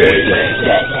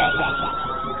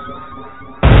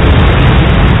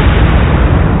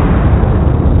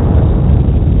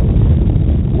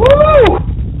 Woo!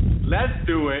 Let's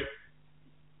do it.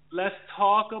 Let's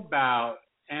talk about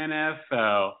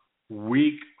NFL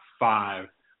Week 5.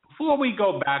 Before we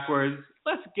go backwards,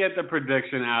 let's get the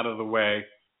prediction out of the way.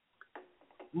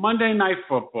 Monday Night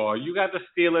Football, you got the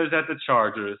Steelers at the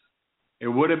Chargers. It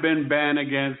would have been Ben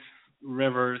against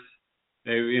Rivers.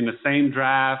 They in the same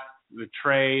draft, the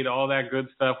trade, all that good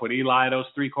stuff with Eli. Those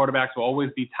three quarterbacks will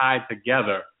always be tied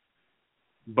together.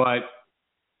 But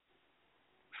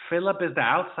Phillip is the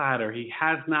outsider. He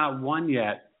has not won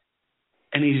yet.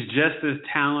 And he's just as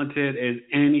talented as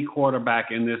any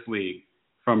quarterback in this league.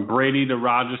 From Brady to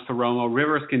Rodgers to Romo,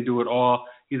 Rivers can do it all.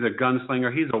 He's a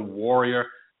gunslinger. He's a warrior.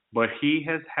 But he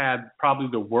has had probably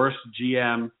the worst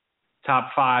GM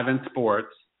top 5 in sports,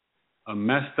 a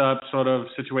messed up sort of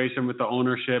situation with the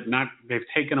ownership. They've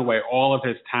taken away all of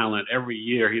his talent. Every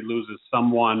year he loses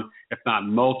someone, if not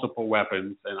multiple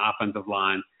weapons and offensive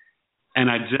line. And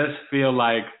I just feel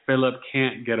like Phillip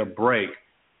can't get a break.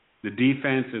 The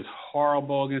defense is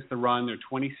horrible against the run. They're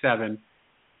 27.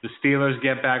 The Steelers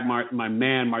get back my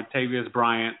man, Martavius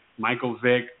Bryant, Michael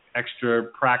Vick, extra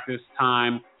practice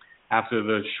time. After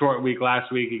the short week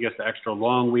last week, he gets the extra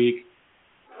long week.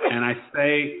 And I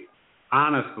say,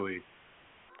 honestly,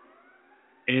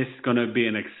 it's going to be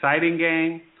an exciting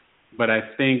game, but I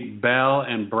think Bell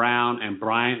and Brown and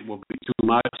Bryant will be too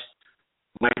much.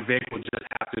 Mike Vick will just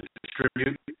have to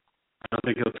distribute. I don't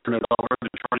think he'll turn it over. The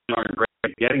Chargers aren't great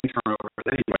at getting turnovers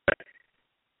anyway.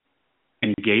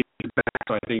 And Gates is back,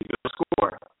 so I think he'll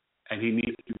score. And he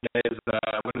needs to get his,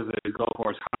 his goal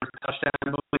for his 100th touchdown, I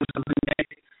believe, something like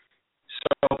that.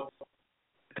 So,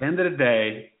 at the end of the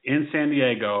day, in San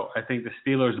Diego, I think the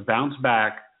Steelers bounce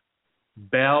back.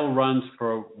 Bell runs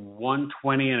for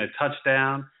 120 and a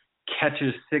touchdown,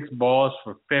 catches 6 balls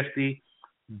for 50,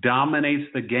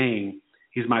 dominates the game.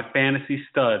 He's my fantasy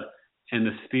stud, and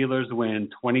the Steelers win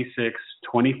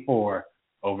 26-24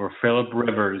 over Phillip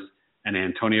Rivers and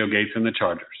Antonio Gates and the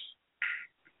Chargers.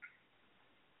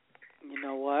 You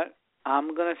know what?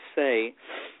 I'm going to say,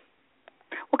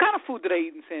 what kind of food do they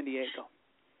eat in San Diego?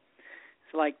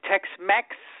 Is it like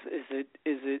Tex-Mex? Is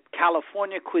it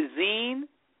California cuisine?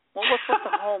 Well, what's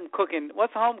the home cooking?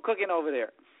 What's the home cooking over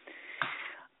there?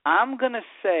 I'm going to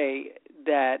say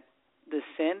that the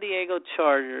San Diego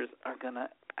Chargers are going to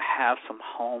have some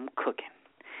home cooking.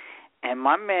 And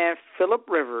my man, Phillip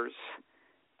Rivers,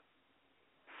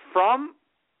 from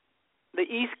the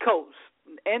East Coast,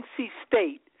 NC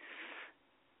State,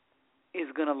 is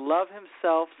going to love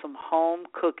himself some home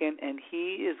cooking, and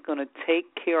he is going to take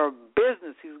care of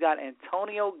business. He's got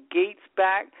Antonio Gates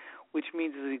back, which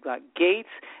means he's got Gates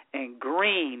and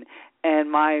Green.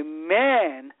 And my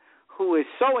man, who is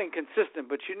so inconsistent,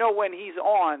 but when he's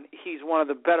on, he's one of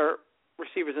the better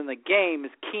receivers in the game,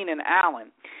 is Keenan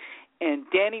Allen. And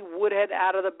Danny Woodhead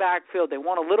out of the backfield. They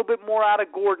want a little bit more out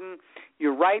of Gordon.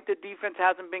 You're right, the defense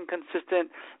hasn't been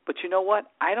consistent. But you know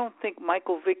what? I don't think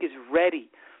Michael Vick is ready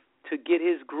to get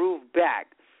his groove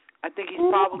back. I think he's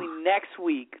probably next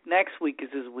week. Next week is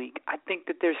his week. I think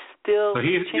that there's still. So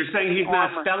you're saying he's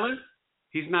not stellar?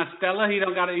 He's not Stella? He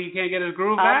can't get his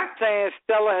groove back? I'm saying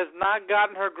Stella has not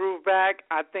gotten her groove back.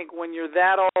 I think when you're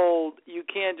that old, you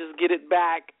can't just get it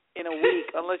back in a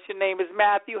week unless your name is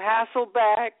Matthew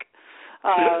Hasselbeck.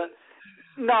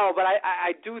 No, but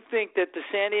I do think that the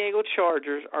San Diego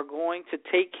Chargers are going to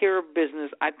take care of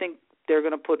business. I think they're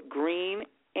going to put Green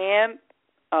and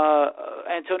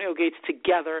Antonio Gates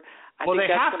together.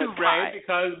 They have to, Ray,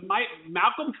 because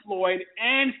Malcolm Floyd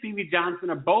and Stevie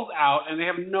Johnson are both out, and they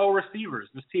have no receivers.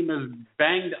 This team is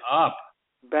banged up.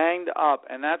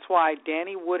 And that's why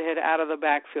Danny Woodhead out of the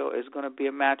backfield is going to be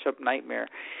a matchup nightmare.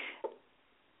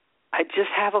 I just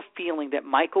have a feeling that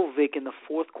Michael Vick in the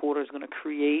fourth quarter is going to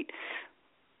create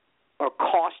or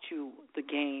cost you the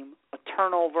game, a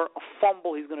turnover, a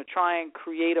fumble. He's going to try and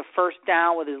create a first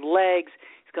down with his legs.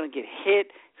 He's It's going to get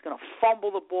hit. It's going to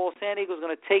fumble the ball. San Diego's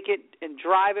going to take it and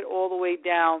drive it all the way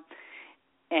down.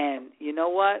 And you know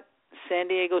what? San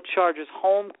Diego Chargers,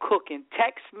 home cooking,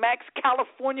 Tex-Mex,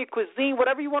 California cuisine,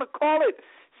 whatever you want to call it.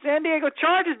 San Diego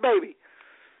Chargers, baby.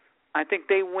 I think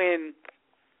they win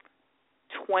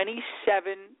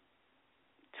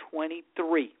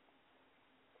 27-23.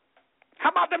 How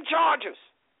about them Chargers?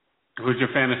 Who's your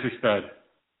fantasy stud?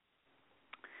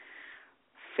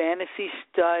 Fantasy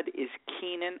stud is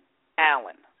Keenan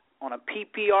Allen. On a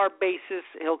PPR basis,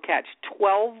 he'll catch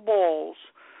 12 balls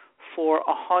for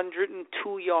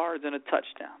 102 yards and a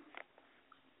touchdown.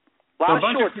 A lot of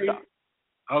short stuff.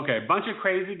 Okay, bunch of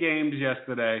crazy games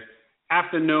yesterday.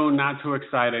 Afternoon, not too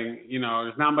exciting. You know,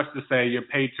 there's not much to say. Your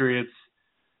Patriots,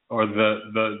 or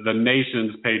the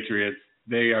nation's Patriots,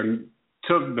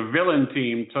 the villain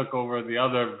team took over the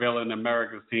other villain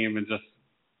America's team and just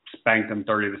spanked them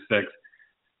 30-6. The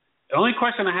only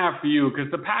question I have for you, because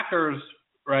the Packers,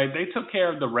 right, they took care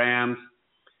of the Rams,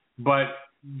 but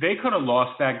they could have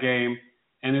lost that game.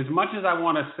 And as much as I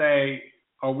want to say,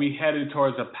 are we headed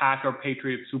towards a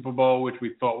Packer-Patriots Super Bowl, which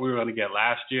we thought we were going to get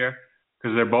last year,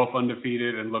 because they're both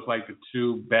undefeated and look like the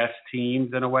two best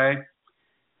teams in a way?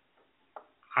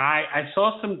 I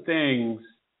saw some things.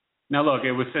 Now, look,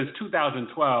 it was since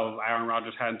 2012 Aaron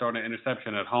Rodgers hadn't thrown an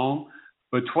interception at home,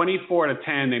 but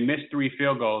 24-10, they missed 3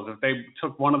 field goals. If they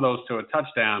took one of those to a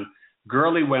touchdown,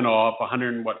 Gurley went off,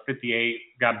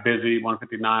 158, got busy,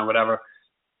 159, whatever.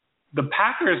 The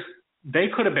Packers, they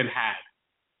could have been had,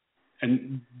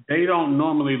 and they don't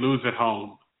normally lose at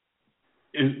home.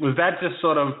 Was that just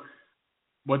sort of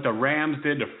what the Rams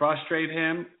did to frustrate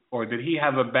him, or did he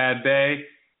have a bad day?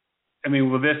 I mean,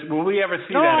 will we ever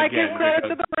see that again? No, I give credit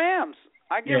to the Rams.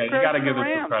 You got to give them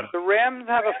some credit. The Rams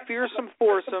have a fearsome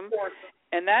foursome,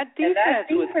 and that defense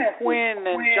with Quinn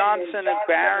and Johnson and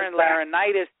Barron,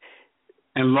 Laurinaitis.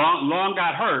 And Long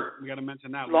got hurt. We got to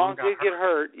mention that. Long did get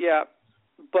hurt, yeah.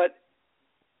 But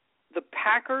the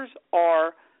Packers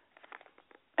are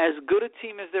as good a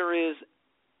team as there is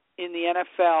in the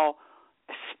NFL,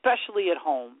 especially at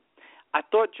home. I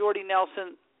thought losing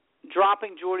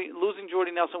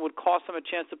Jordy Nelson would cost them a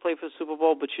chance to play for the Super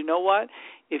Bowl, but you know what?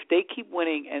 If they keep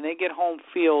winning and they get home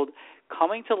field,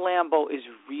 coming to Lambeau is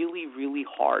really, really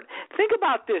hard. Think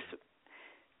about this.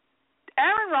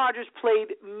 Aaron Rodgers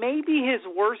played maybe his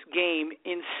worst game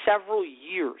in several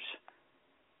years.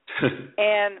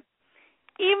 And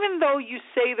even though you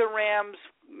say the Rams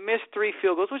missed 3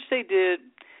 field goals, which they did,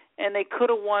 and they could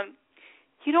have won,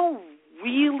 you don't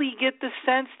really get the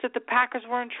sense that the Packers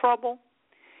were in trouble.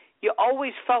 You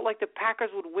always felt like the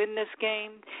Packers would win this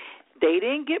game. They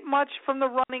didn't get much from the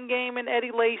running game and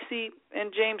Eddie Lacy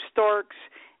and James Starks.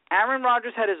 Aaron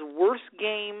Rodgers had his worst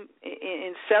game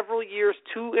in several years,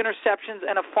 2 interceptions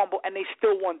and a fumble, and they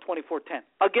still won 24-10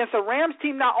 against a Rams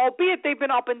team. Now, albeit they've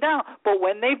been up and down, but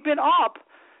when they've been up,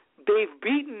 they've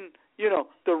beaten,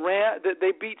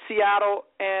 they beat Seattle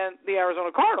and the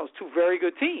Arizona Cardinals, 2 very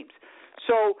good teams.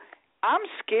 So I'm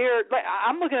scared.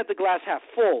 I'm looking at the glass half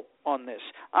full on this.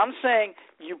 I'm saying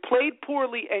you played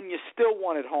poorly and you still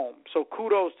won at home. So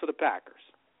kudos to the Packers.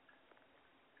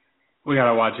 We got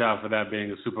to watch out for that being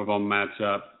a Super Bowl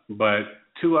matchup. But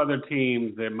 2 other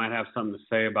teams that might have something to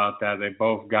say about that, they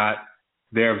both got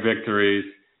their victories,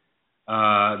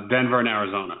 Denver and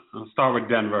Arizona. I'll start with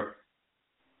Denver.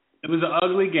 It was an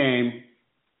ugly game,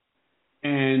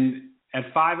 and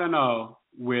at 5-0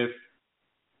 with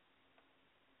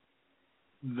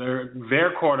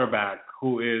their quarterback,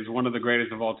 who is one of the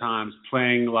greatest of all times,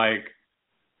 playing like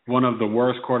one of the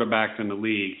worst quarterbacks in the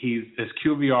league. His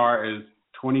QBR is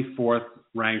 24th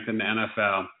ranked in the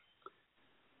NFL.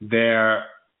 Their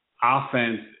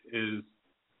offense is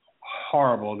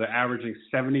horrible. They're averaging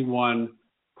 71.6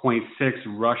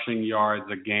 rushing yards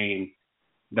a game.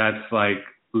 That's like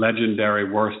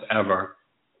legendary, worst ever.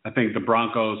 I think the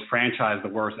Broncos franchise, the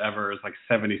worst ever, is like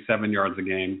 77 yards a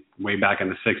game way back in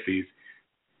the 60s.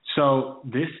 So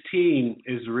this team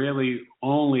is really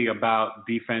only about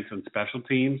defense and special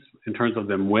teams in terms of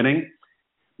them winning.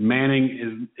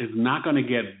 Manning is not going to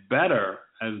get better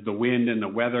as the wind and the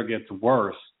weather gets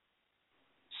worse.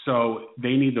 So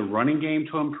they need the running game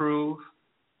to improve.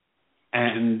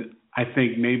 And I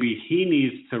think maybe he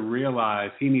needs to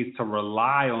realize he needs to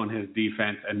rely on his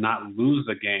defense and not lose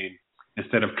the game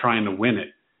instead of trying to win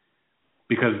it.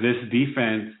 Because this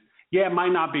defense, it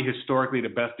might not be historically the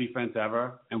best defense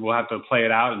ever, and we'll have to play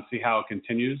it out and see how it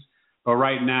continues. But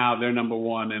right now, they're number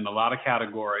 1 in a lot of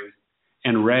categories.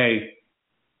 And Ray,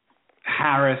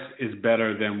 Harris is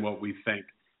better than what we think.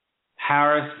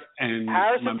 Harris and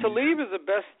Talib is the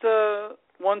best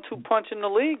 1-2 punch in the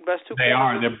league. Best 2. They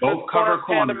are. They're both cover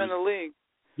corners in the league.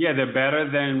 Yeah, they're better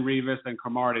than Revis and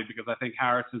Cromartie because I think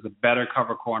Harris is a better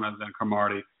cover corner than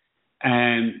Cromartie.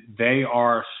 And they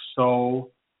are so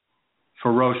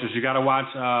ferocious. You got to watch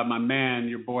my man,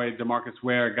 your boy DeMarcus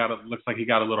Ware. Looks like he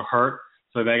got a little hurt,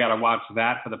 so they got to watch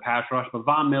that for the pass rush. But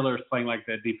Von Miller is playing like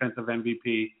the defensive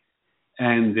MVP,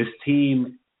 and this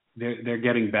team, they're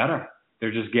getting better.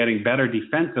 They're just getting better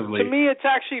defensively. To me, it's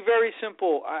actually very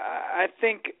simple. I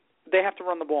think they have to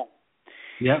run the ball.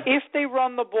 Yep. If they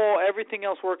run the ball, everything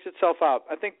else works itself out.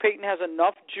 I think Peyton has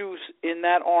enough juice in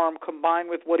that arm combined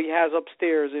with what he has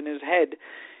upstairs in his head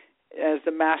as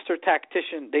the master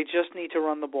tactician. They just need to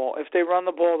run the ball. If they run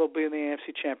the ball, they'll be in the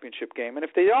AFC Championship game. And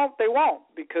if they don't, they won't.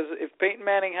 Because if Peyton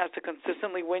Manning has to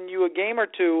consistently win you a game or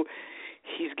two,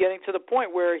 he's getting to the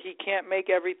point where he can't make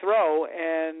every throw,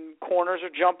 and corners are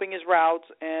jumping his routes,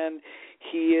 and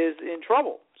he is in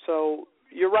trouble. So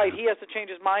you're right. He has to change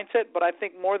his mindset, but I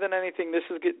think more than anything, this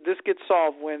gets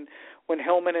solved when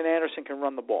Hillman and Anderson can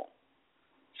run the ball.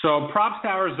 So props to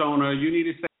Arizona. You need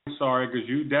to say I'm sorry because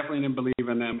you definitely didn't believe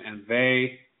in them, and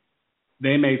they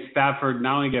made Stafford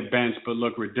not only get benched but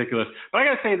look ridiculous. But I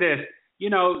got to say this. He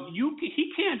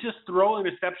can't just throw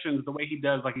interceptions the way he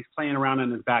does, like he's playing around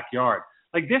in his backyard.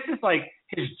 Like, this is like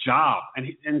his job.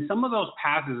 And some of those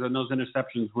passes and those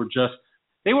interceptions were just,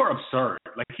 they were absurd.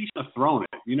 Like, he should have thrown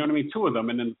it. You know what I mean? Two of them.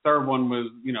 And then the third one was,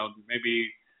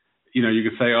 maybe, you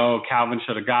could say, oh, Calvin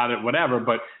should have got it, whatever.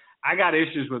 But I got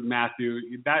issues with Matthew.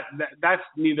 That's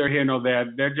neither here nor there.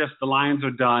 They're just, the Lions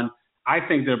are done. I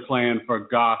think they're playing for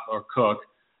Goff or Cook.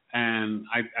 And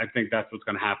I think that's what's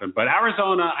going to happen. But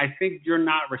Arizona, I think you're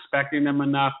not respecting them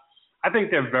enough. I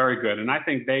think they're very good, and I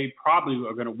think they probably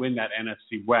are going to win that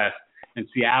NFC West, and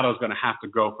Seattle's going to have to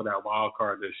go for that wild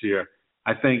card this year.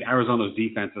 I think Arizona's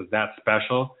defense is that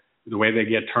special, the way they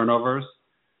get turnovers.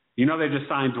 They just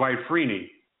signed Dwight Freeney.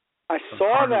 I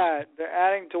saw that. They're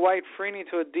adding Dwight Freeney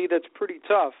to a D that's pretty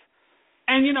tough.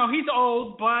 And, he's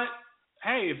old, but,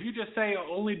 hey, if you just say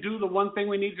only do the one thing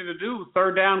we need you to do,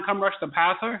 third down, come rush the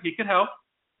passer, he could help.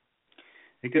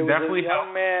 He could definitely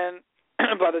help. There was a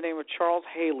young man by the name of Charles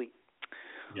Haley.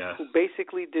 Yes. Who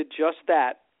basically did just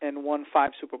that and won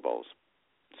 5 Super Bowls.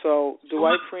 So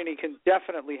Dwight Freeney can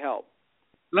definitely help.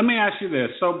 Let me ask you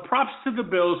this. So props to the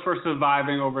Bills for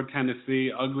surviving over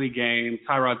Tennessee. Ugly game.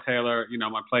 Tyrod Taylor,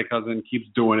 my play cousin, keeps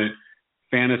doing it.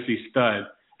 Fantasy stud.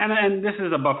 And this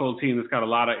is a Buffalo team that's got a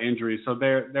lot of injuries, so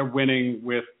they're winning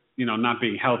with, not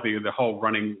being healthy, the whole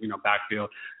running, backfield.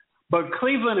 But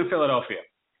Cleveland and Philadelphia,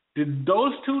 did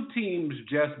those two teams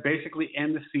just basically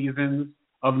end the seasons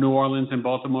of New Orleans and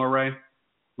Baltimore, Ray,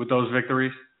 with those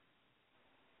victories?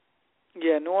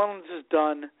 Yeah, New Orleans is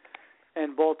done,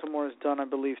 and Baltimore is done, I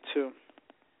believe, too.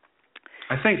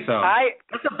 I think so. I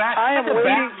am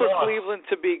waiting for loss. Cleveland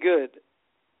to be good.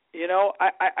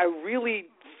 I really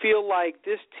feel like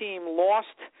this team lost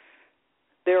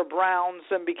their Browns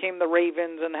and became the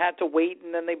Ravens and had to wait,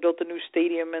 and then they built a new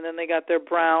stadium, and then they got their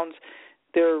Browns,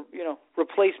 their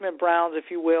replacement Browns, if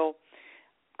you will.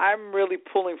 I'm really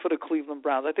pulling for the Cleveland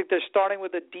Browns. I think they're starting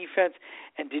with a defense.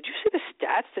 And did you see the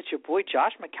stats that your boy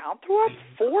Josh McCown threw up?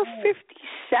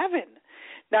 457.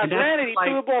 Now, granted, he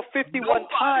threw the ball 51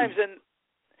 times,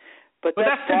 but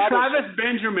that's to Travis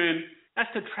Benjamin.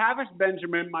 That's to Travis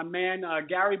Benjamin, my man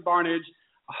Gary Barnidge,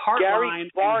 Heartline.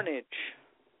 Gary Barnidge.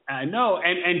 I know,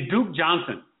 and Duke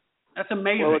Johnson. That's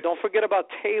amazing. Well, don't forget about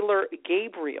Taylor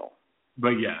Gabriel.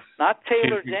 But yes, not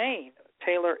Taylor Dane.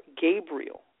 Taylor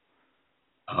Gabriel.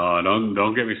 Oh,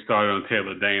 don't get me started on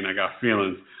Taylor Dane. I got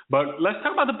feelings. But let's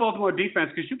talk about the Baltimore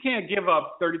defense, because you can't give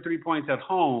up 33 points at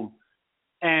home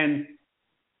and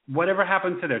whatever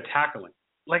happened to their tackling.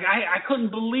 Like, I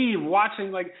couldn't believe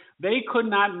watching, like, they could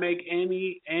not make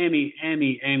any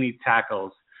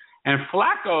tackles. And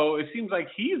Flacco, it seems like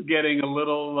he's getting a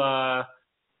little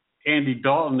Andy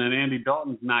Dalton, and Andy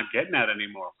Dalton's not getting that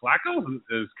anymore. Flacco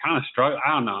is kind of struggling.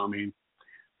 I don't know. I mean,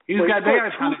 He scored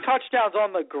 2 touchdowns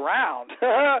on the ground.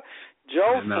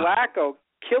 Joe Flacco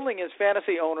killing his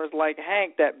fantasy owners like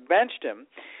Hank that benched him.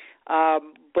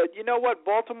 But you know what?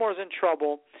 Baltimore's in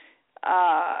trouble.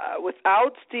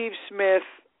 Without Steve Smith,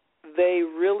 they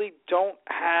really don't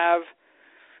have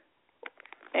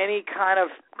any kind of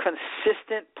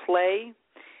consistent play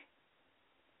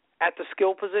at the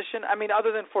skill position. I mean,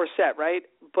 other than Forsett, right?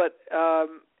 But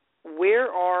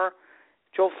where are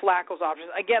Joe Flacco's options?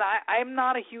 Again, I'm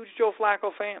not a huge Joe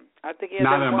Flacco fan. I think he had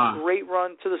that one great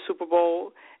run to the Super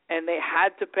Bowl, and they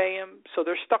had to pay him, so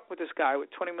they're stuck with this guy with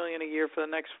 $20 million a year for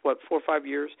the next, 4 or 5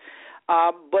 years.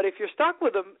 But if you're stuck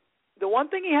with him, the one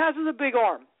thing he has is a big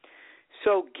arm.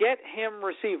 So get him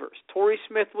receivers. Torrey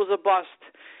Smith was a bust.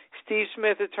 Steve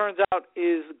Smith, it turns out,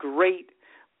 is great,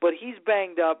 but he's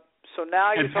banged up. So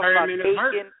now you're talking about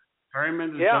Aiken.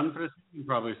 Perryman is done for the season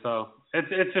probably, so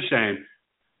it's a shame.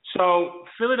 So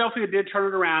Philadelphia did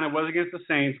turn it around. It was against the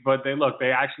Saints, but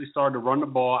they actually started to run the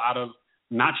ball out of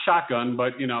not shotgun,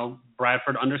 but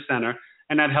Bradford under center,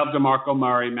 and that helped DeMarco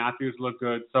Murray. Matthews looked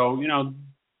good. So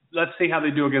let's see how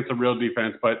they do against a real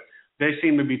defense, but they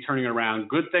seem to be turning it around.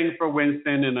 Good thing for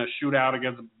Winston in a shootout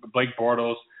against Blake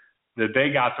Bortles that they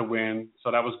got to win,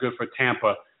 so that was good for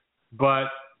Tampa. But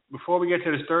before we get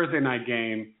to this Thursday night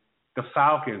game, the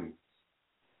Falcons,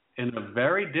 in a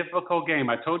very difficult game.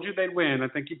 I told you they'd win. I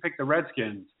think you picked the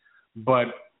Redskins. But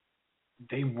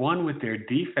they won with their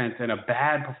defense and a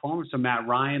bad performance of Matt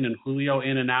Ryan and Julio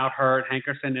in and out hurt,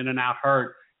 Hankerson in and out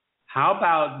hurt. How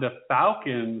about the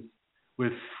Falcons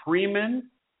with Freeman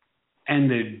and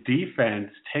the defense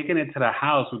taking it to the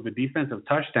house with the defensive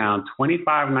touchdown,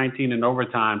 25-19 in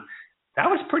overtime? That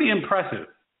was pretty impressive.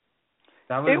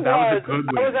 That was a good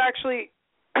win.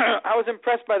 I was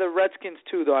impressed by the Redskins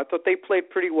too, though. I thought they played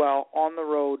pretty well on the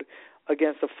road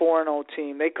against a 4-0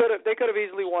 team. They could have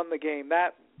easily won the game.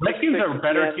 Redskins are a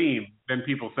better team than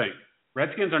people think.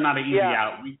 Redskins are not an easy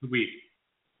out week to week.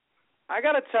 I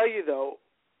got to tell you though,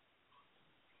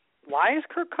 why is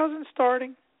Kirk Cousins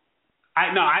starting?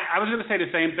 I was going to say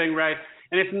the same thing, Ray.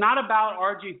 And it's not about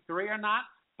RG3 or not.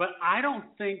 But I don't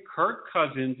think Kirk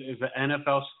Cousins is an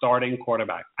NFL starting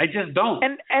quarterback. I just don't.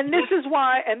 And this is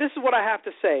why, and this is what I have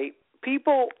to say.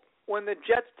 People, when the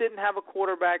Jets didn't have a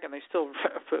quarterback, and they still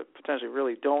potentially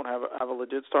really don't have a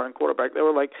legit starting quarterback, they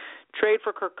were like, trade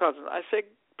for Kirk Cousins. I say,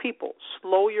 people,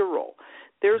 slow your roll.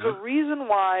 There's a reason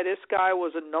why this guy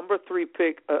was a number 3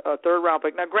 pick, a third-round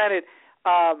pick. Now, granted,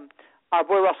 our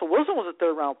boy Russell Wilson was a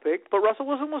third-round pick, but Russell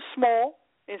Wilson was small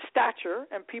in stature,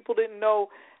 and people didn't know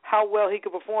how well he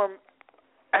could perform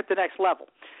at the next level.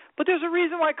 But there's a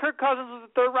reason why Kirk Cousins was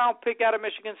a third-round pick out of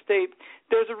Michigan State.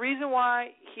 There's a reason why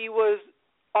he was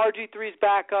RG3's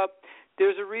backup.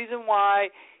 There's a reason why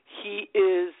he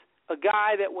is a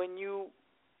guy that when you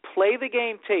play the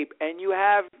game tape and you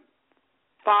have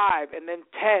 5 and then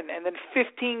 10 and then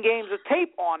 15 games of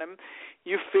tape on him,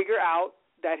 you figure out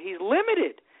that he's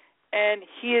limited. And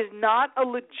he is not a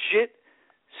legit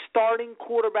starting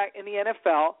quarterback in the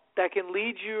NFL that can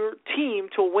lead your team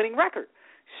to a winning record.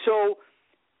 So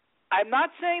I'm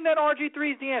not saying that RG3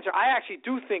 is the answer. I actually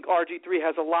do think RG3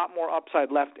 has a lot more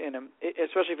upside left in him,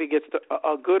 especially if he gets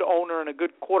a good owner and a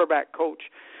good quarterback coach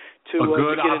to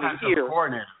get in his ear. A good offensive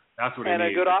coordinator. That's what he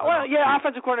needs.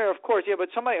 Offensive coordinator, of course,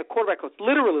 but a quarterback coach,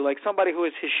 literally like somebody who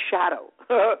is his shadow,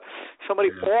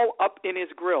 somebody all up in his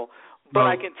grill. But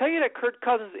I can tell you that Kirk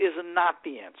Cousins is not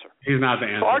the answer. He's not the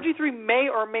answer. So RG3 may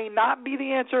or may not be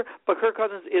the answer, but Kirk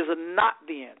Cousins is not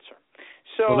the answer.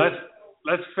 So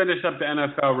let's finish up the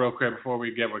NFL real quick before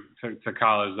we get to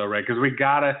college, though, right? Because we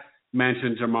gotta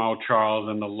mention Jamaal Charles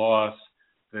and the loss.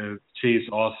 The Chiefs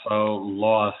also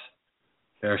lost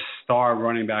their star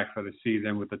running back for the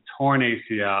season with a torn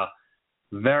ACL.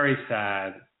 Very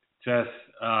sad. Just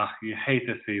you hate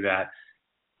to see that.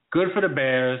 Good for the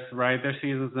Bears, right? Their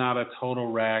season's not a total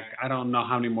wreck. I don't know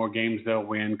how many more games they'll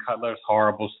win. Cutler's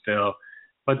horrible still.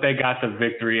 But they got the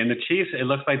victory. And the Chiefs, it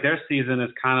looks like their season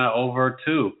is kind of over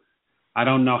too. I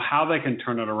don't know how they can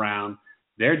turn it around.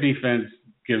 Their defense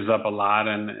gives up a lot,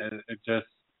 and it just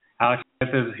Alex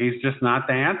Smith he's just not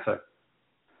the answer.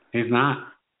 He's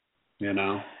not,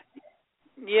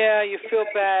 Yeah, you feel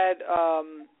bad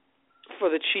for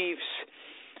the Chiefs.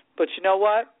 But you know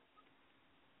what?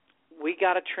 We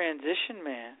got to transition,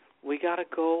 man. We got to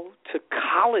go to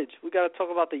college. We got to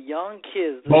talk about the young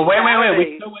kids. Well, wait.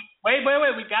 We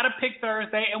got to pick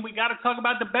Thursday, and we got to talk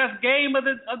about the best game of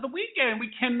the weekend. We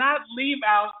cannot leave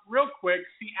out, real quick,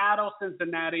 Seattle,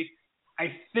 Cincinnati. I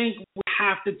think we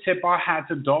have to tip our hat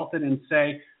to Dalton and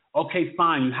say, okay,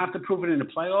 fine, you have to prove it in the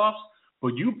playoffs,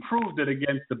 but you proved it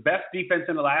against the best defense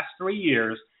in the last 3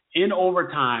 years in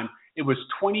overtime. It was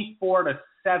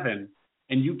 24-7.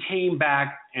 And you came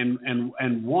back and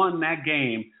won that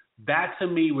game. That, to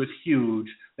me, was huge.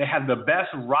 They have the best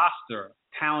roster,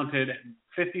 talented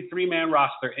 53-man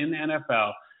roster in the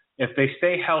NFL. If they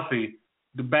stay healthy,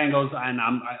 the Bengals, and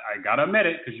I got to admit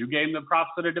it because you gave them the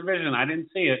props to the division. I didn't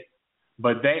see it.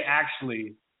 But they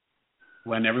actually,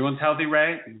 when everyone's healthy,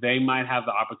 Ray, they might have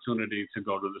the opportunity to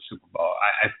go to the Super Bowl.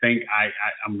 I think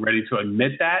I'm ready to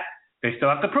admit that. They still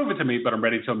have to prove it to me, but I'm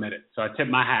ready to admit it. So I tip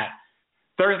my hat.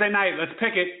 Thursday night, let's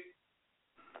pick it.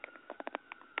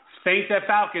 Saints at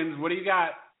Falcons, what do you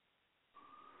got?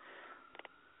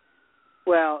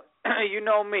 Well, you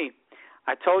know me.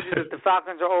 I told you that the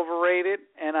Falcons are overrated,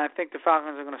 and I think the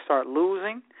Falcons are going to start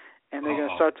losing, and they're going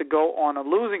to start to go on a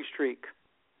losing streak.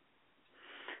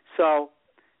 So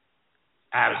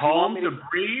At home to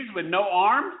Breeze with no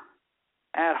arm?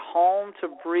 At home to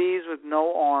Breeze with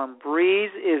no arm.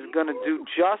 Breeze is going to do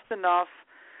just enough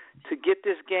to get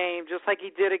this game, just like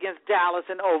he did against Dallas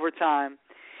in overtime.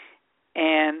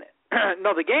 And,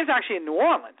 no, the game's actually in New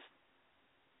Orleans.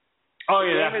 Oh,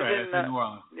 yeah, that's right. It's in New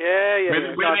Orleans. Yeah. Where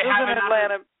this is in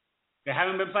Atlanta. They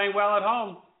haven't been playing well at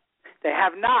home. They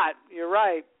have not. You're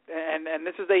right. And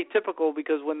this is atypical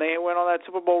because when they went on that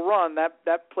Super Bowl run, that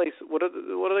place, what do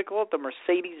they call it? The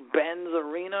Mercedes-Benz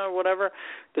Arena or whatever?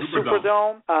 The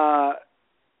Superdome.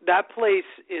 That place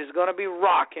is going to be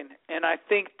rocking. And I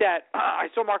think that I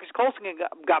saw Marcus Colston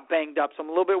got banged up, so I'm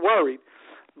a little bit worried.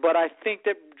 But I think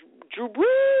that Drew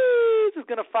Brees is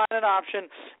going to find an option.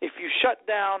 If you shut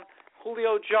down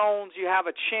Julio Jones, you have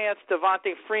a chance.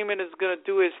 Devontae Freeman is going to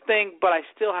do his thing, but I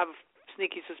still have a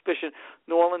sneaky suspicion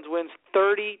New Orleans wins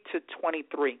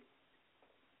 30-23.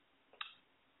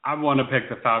 I want to pick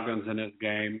the Falcons in this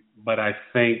game, but I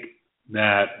think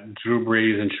that Drew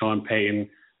Brees and Sean Payton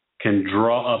can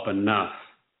draw up enough,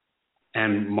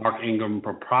 and Mark Ingram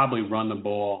will probably run the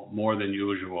ball more than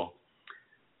usual,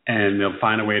 and they'll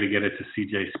find a way to get it to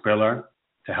C.J. Spiller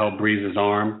to help Brees'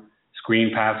 arm,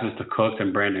 screen passes to Cook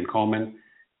and Brandon Coleman.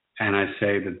 And I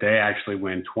say that they actually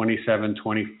win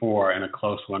 27-24 in a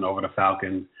close one over the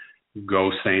Falcons.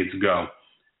 Go Saints, go.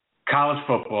 College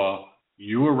football,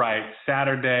 you were right.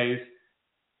 Saturdays,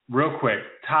 real quick,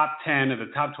 top 10 of the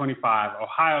top 25,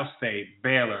 Ohio State,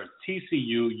 Baylor,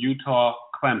 TCU, Utah,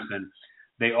 Clemson.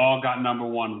 They all got number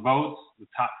one votes, the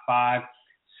top 5.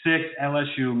 6,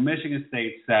 LSU, Michigan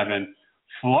State, 7.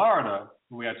 Florida,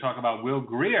 we got to talk about Will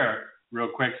Grier, real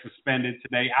quick, suspended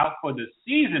today, out for the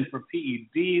season for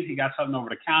PEDs. He got something over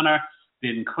the counter,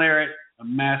 didn't clear it, a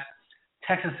mess.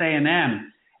 Texas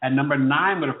A&M at number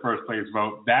 9 with a first-place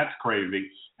vote. That's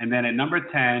crazy. And then at number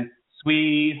 10,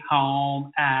 Sweet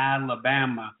Home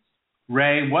Alabama.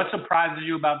 Ray, what surprises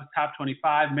you about the top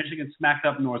 25? Michigan smacked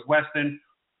up Northwestern.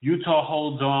 Utah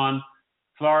holds on.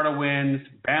 Florida wins.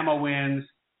 Bama wins.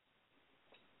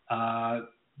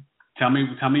 Tell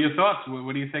me your thoughts.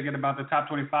 What are you thinking about the top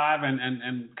 25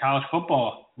 and college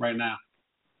football right now?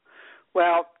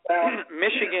 Well,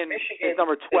 Michigan is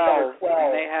number 12,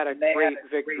 and they had a great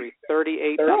victory,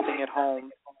 38-0 at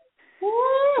home.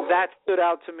 That stood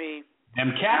out to me.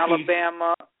 Them khakis.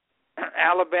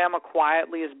 Alabama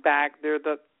quietly is back. They're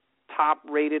the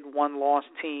top-rated one-loss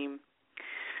team.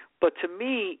 But to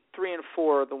me, 3 and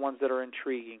 4 are the ones that are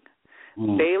intriguing.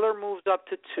 Baylor moves up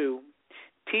to 2.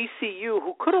 TCU,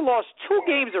 who could have lost 2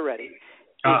 games already,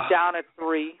 is down at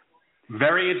 3.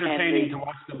 Very entertaining to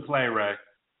watch them play, Ray.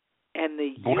 And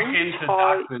the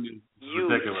Utah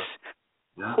Utes.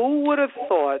 Yeah. Who would have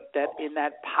thought that in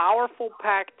that powerful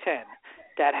Pac-10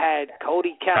 that had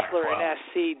Cody Kessler and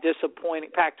SC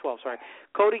disappointing, Pac-12, sorry,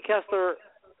 Cody Kessler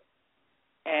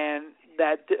and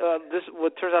that this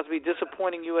what turns out to be a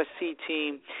disappointing USC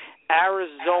team,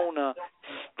 Arizona,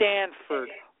 Stanford,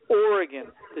 Oregon,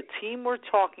 the team we're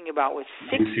talking about with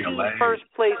 16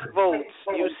 first-place votes,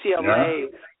 UCLA,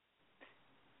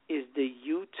 is the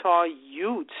Utah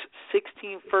Utes.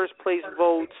 16 first-place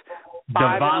votes,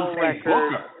 5-0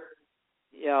 record.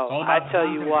 Yo, I tell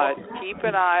you what, keep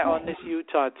an eye on this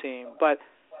Utah team. But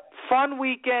fun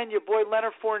weekend. Your boy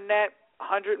Leonard Fournette,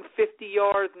 150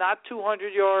 yards, not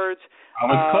 200 yards. I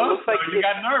was close. Looks like you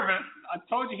got nervous. I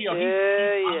told you he's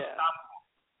unstoppable.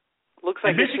 Looks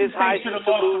like Michigan his State should have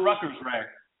lost to Rutgers, Ray.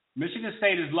 Michigan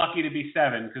State is lucky to be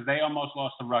 7 because they almost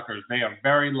lost to Rutgers. They are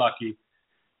very lucky.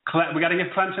 We got to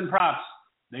give Clemson props.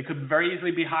 They could very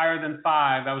easily be higher than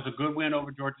 5. That was a good win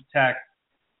over Georgia Tech.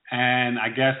 And I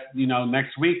guess,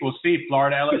 next week we'll see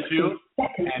Florida LSU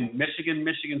and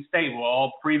Michigan State. We'll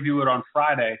all preview it on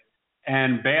Friday.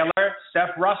 And Baylor,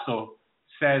 Seth Russell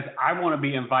says, I want to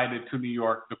be invited to New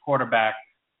York, the quarterback.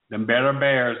 The Baylor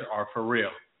Bears are for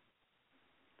real.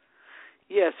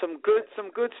 Yeah, some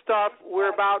good stuff.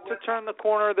 We're about to turn the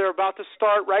corner. They're about to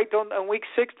start, right? On week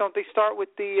 6, don't they start with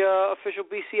the official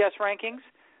BCS rankings?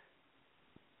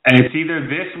 And it's either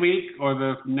this week or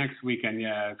the next weekend.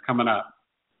 Yeah, it's coming up.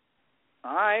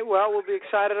 All right. Well, we'll be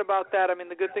excited about that. I mean,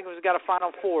 the good thing is we got a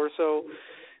Final Four, so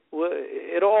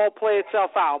it'll all play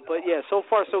itself out. But yeah, so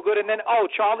far so good. And then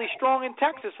Charlie Strong in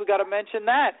Texas. We got to mention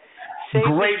that. Saved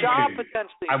Great his job win.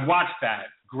 potentially. I watched that.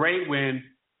 Great win.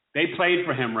 They played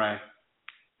for him, Ray.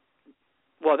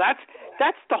 Well,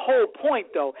 that's the whole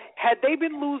point, though. Had they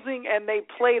been losing and they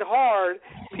played hard,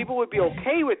 people would be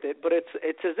okay with it. But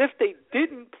it's as if they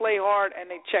didn't play hard and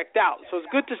they checked out. So it's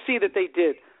good to see that they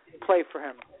did play for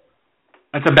him.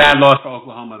 That's a bad loss for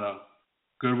Oklahoma, though.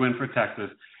 Good win for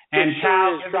Texas. And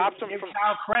Cal, give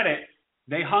Cal credit.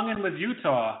 They hung in with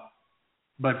Utah.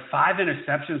 But 5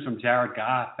 interceptions from Jared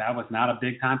Goff, that was not a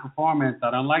big-time performance.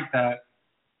 I don't like that.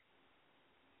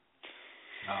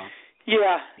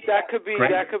 Yeah, that could be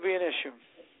an issue.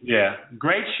 Yeah,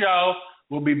 great show.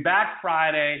 We'll be back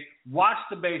Friday. Watch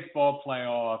the baseball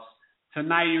playoffs.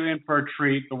 Tonight you're in for a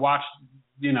treat to watch,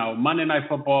 Monday Night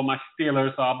Football, my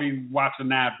Steelers, so I'll be watching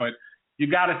that. But you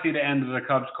got to see the end of the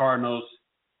Cubs-Cardinals,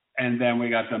 and then we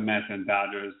got the Mets and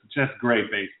Dodgers. Just great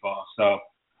baseball. So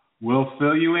we'll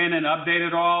fill you in and update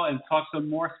it all and talk some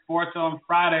more sports on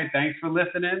Friday. Thanks for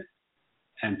listening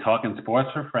and talking sports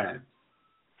for friends.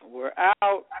 We're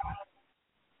out.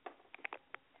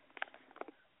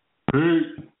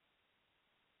 Peace.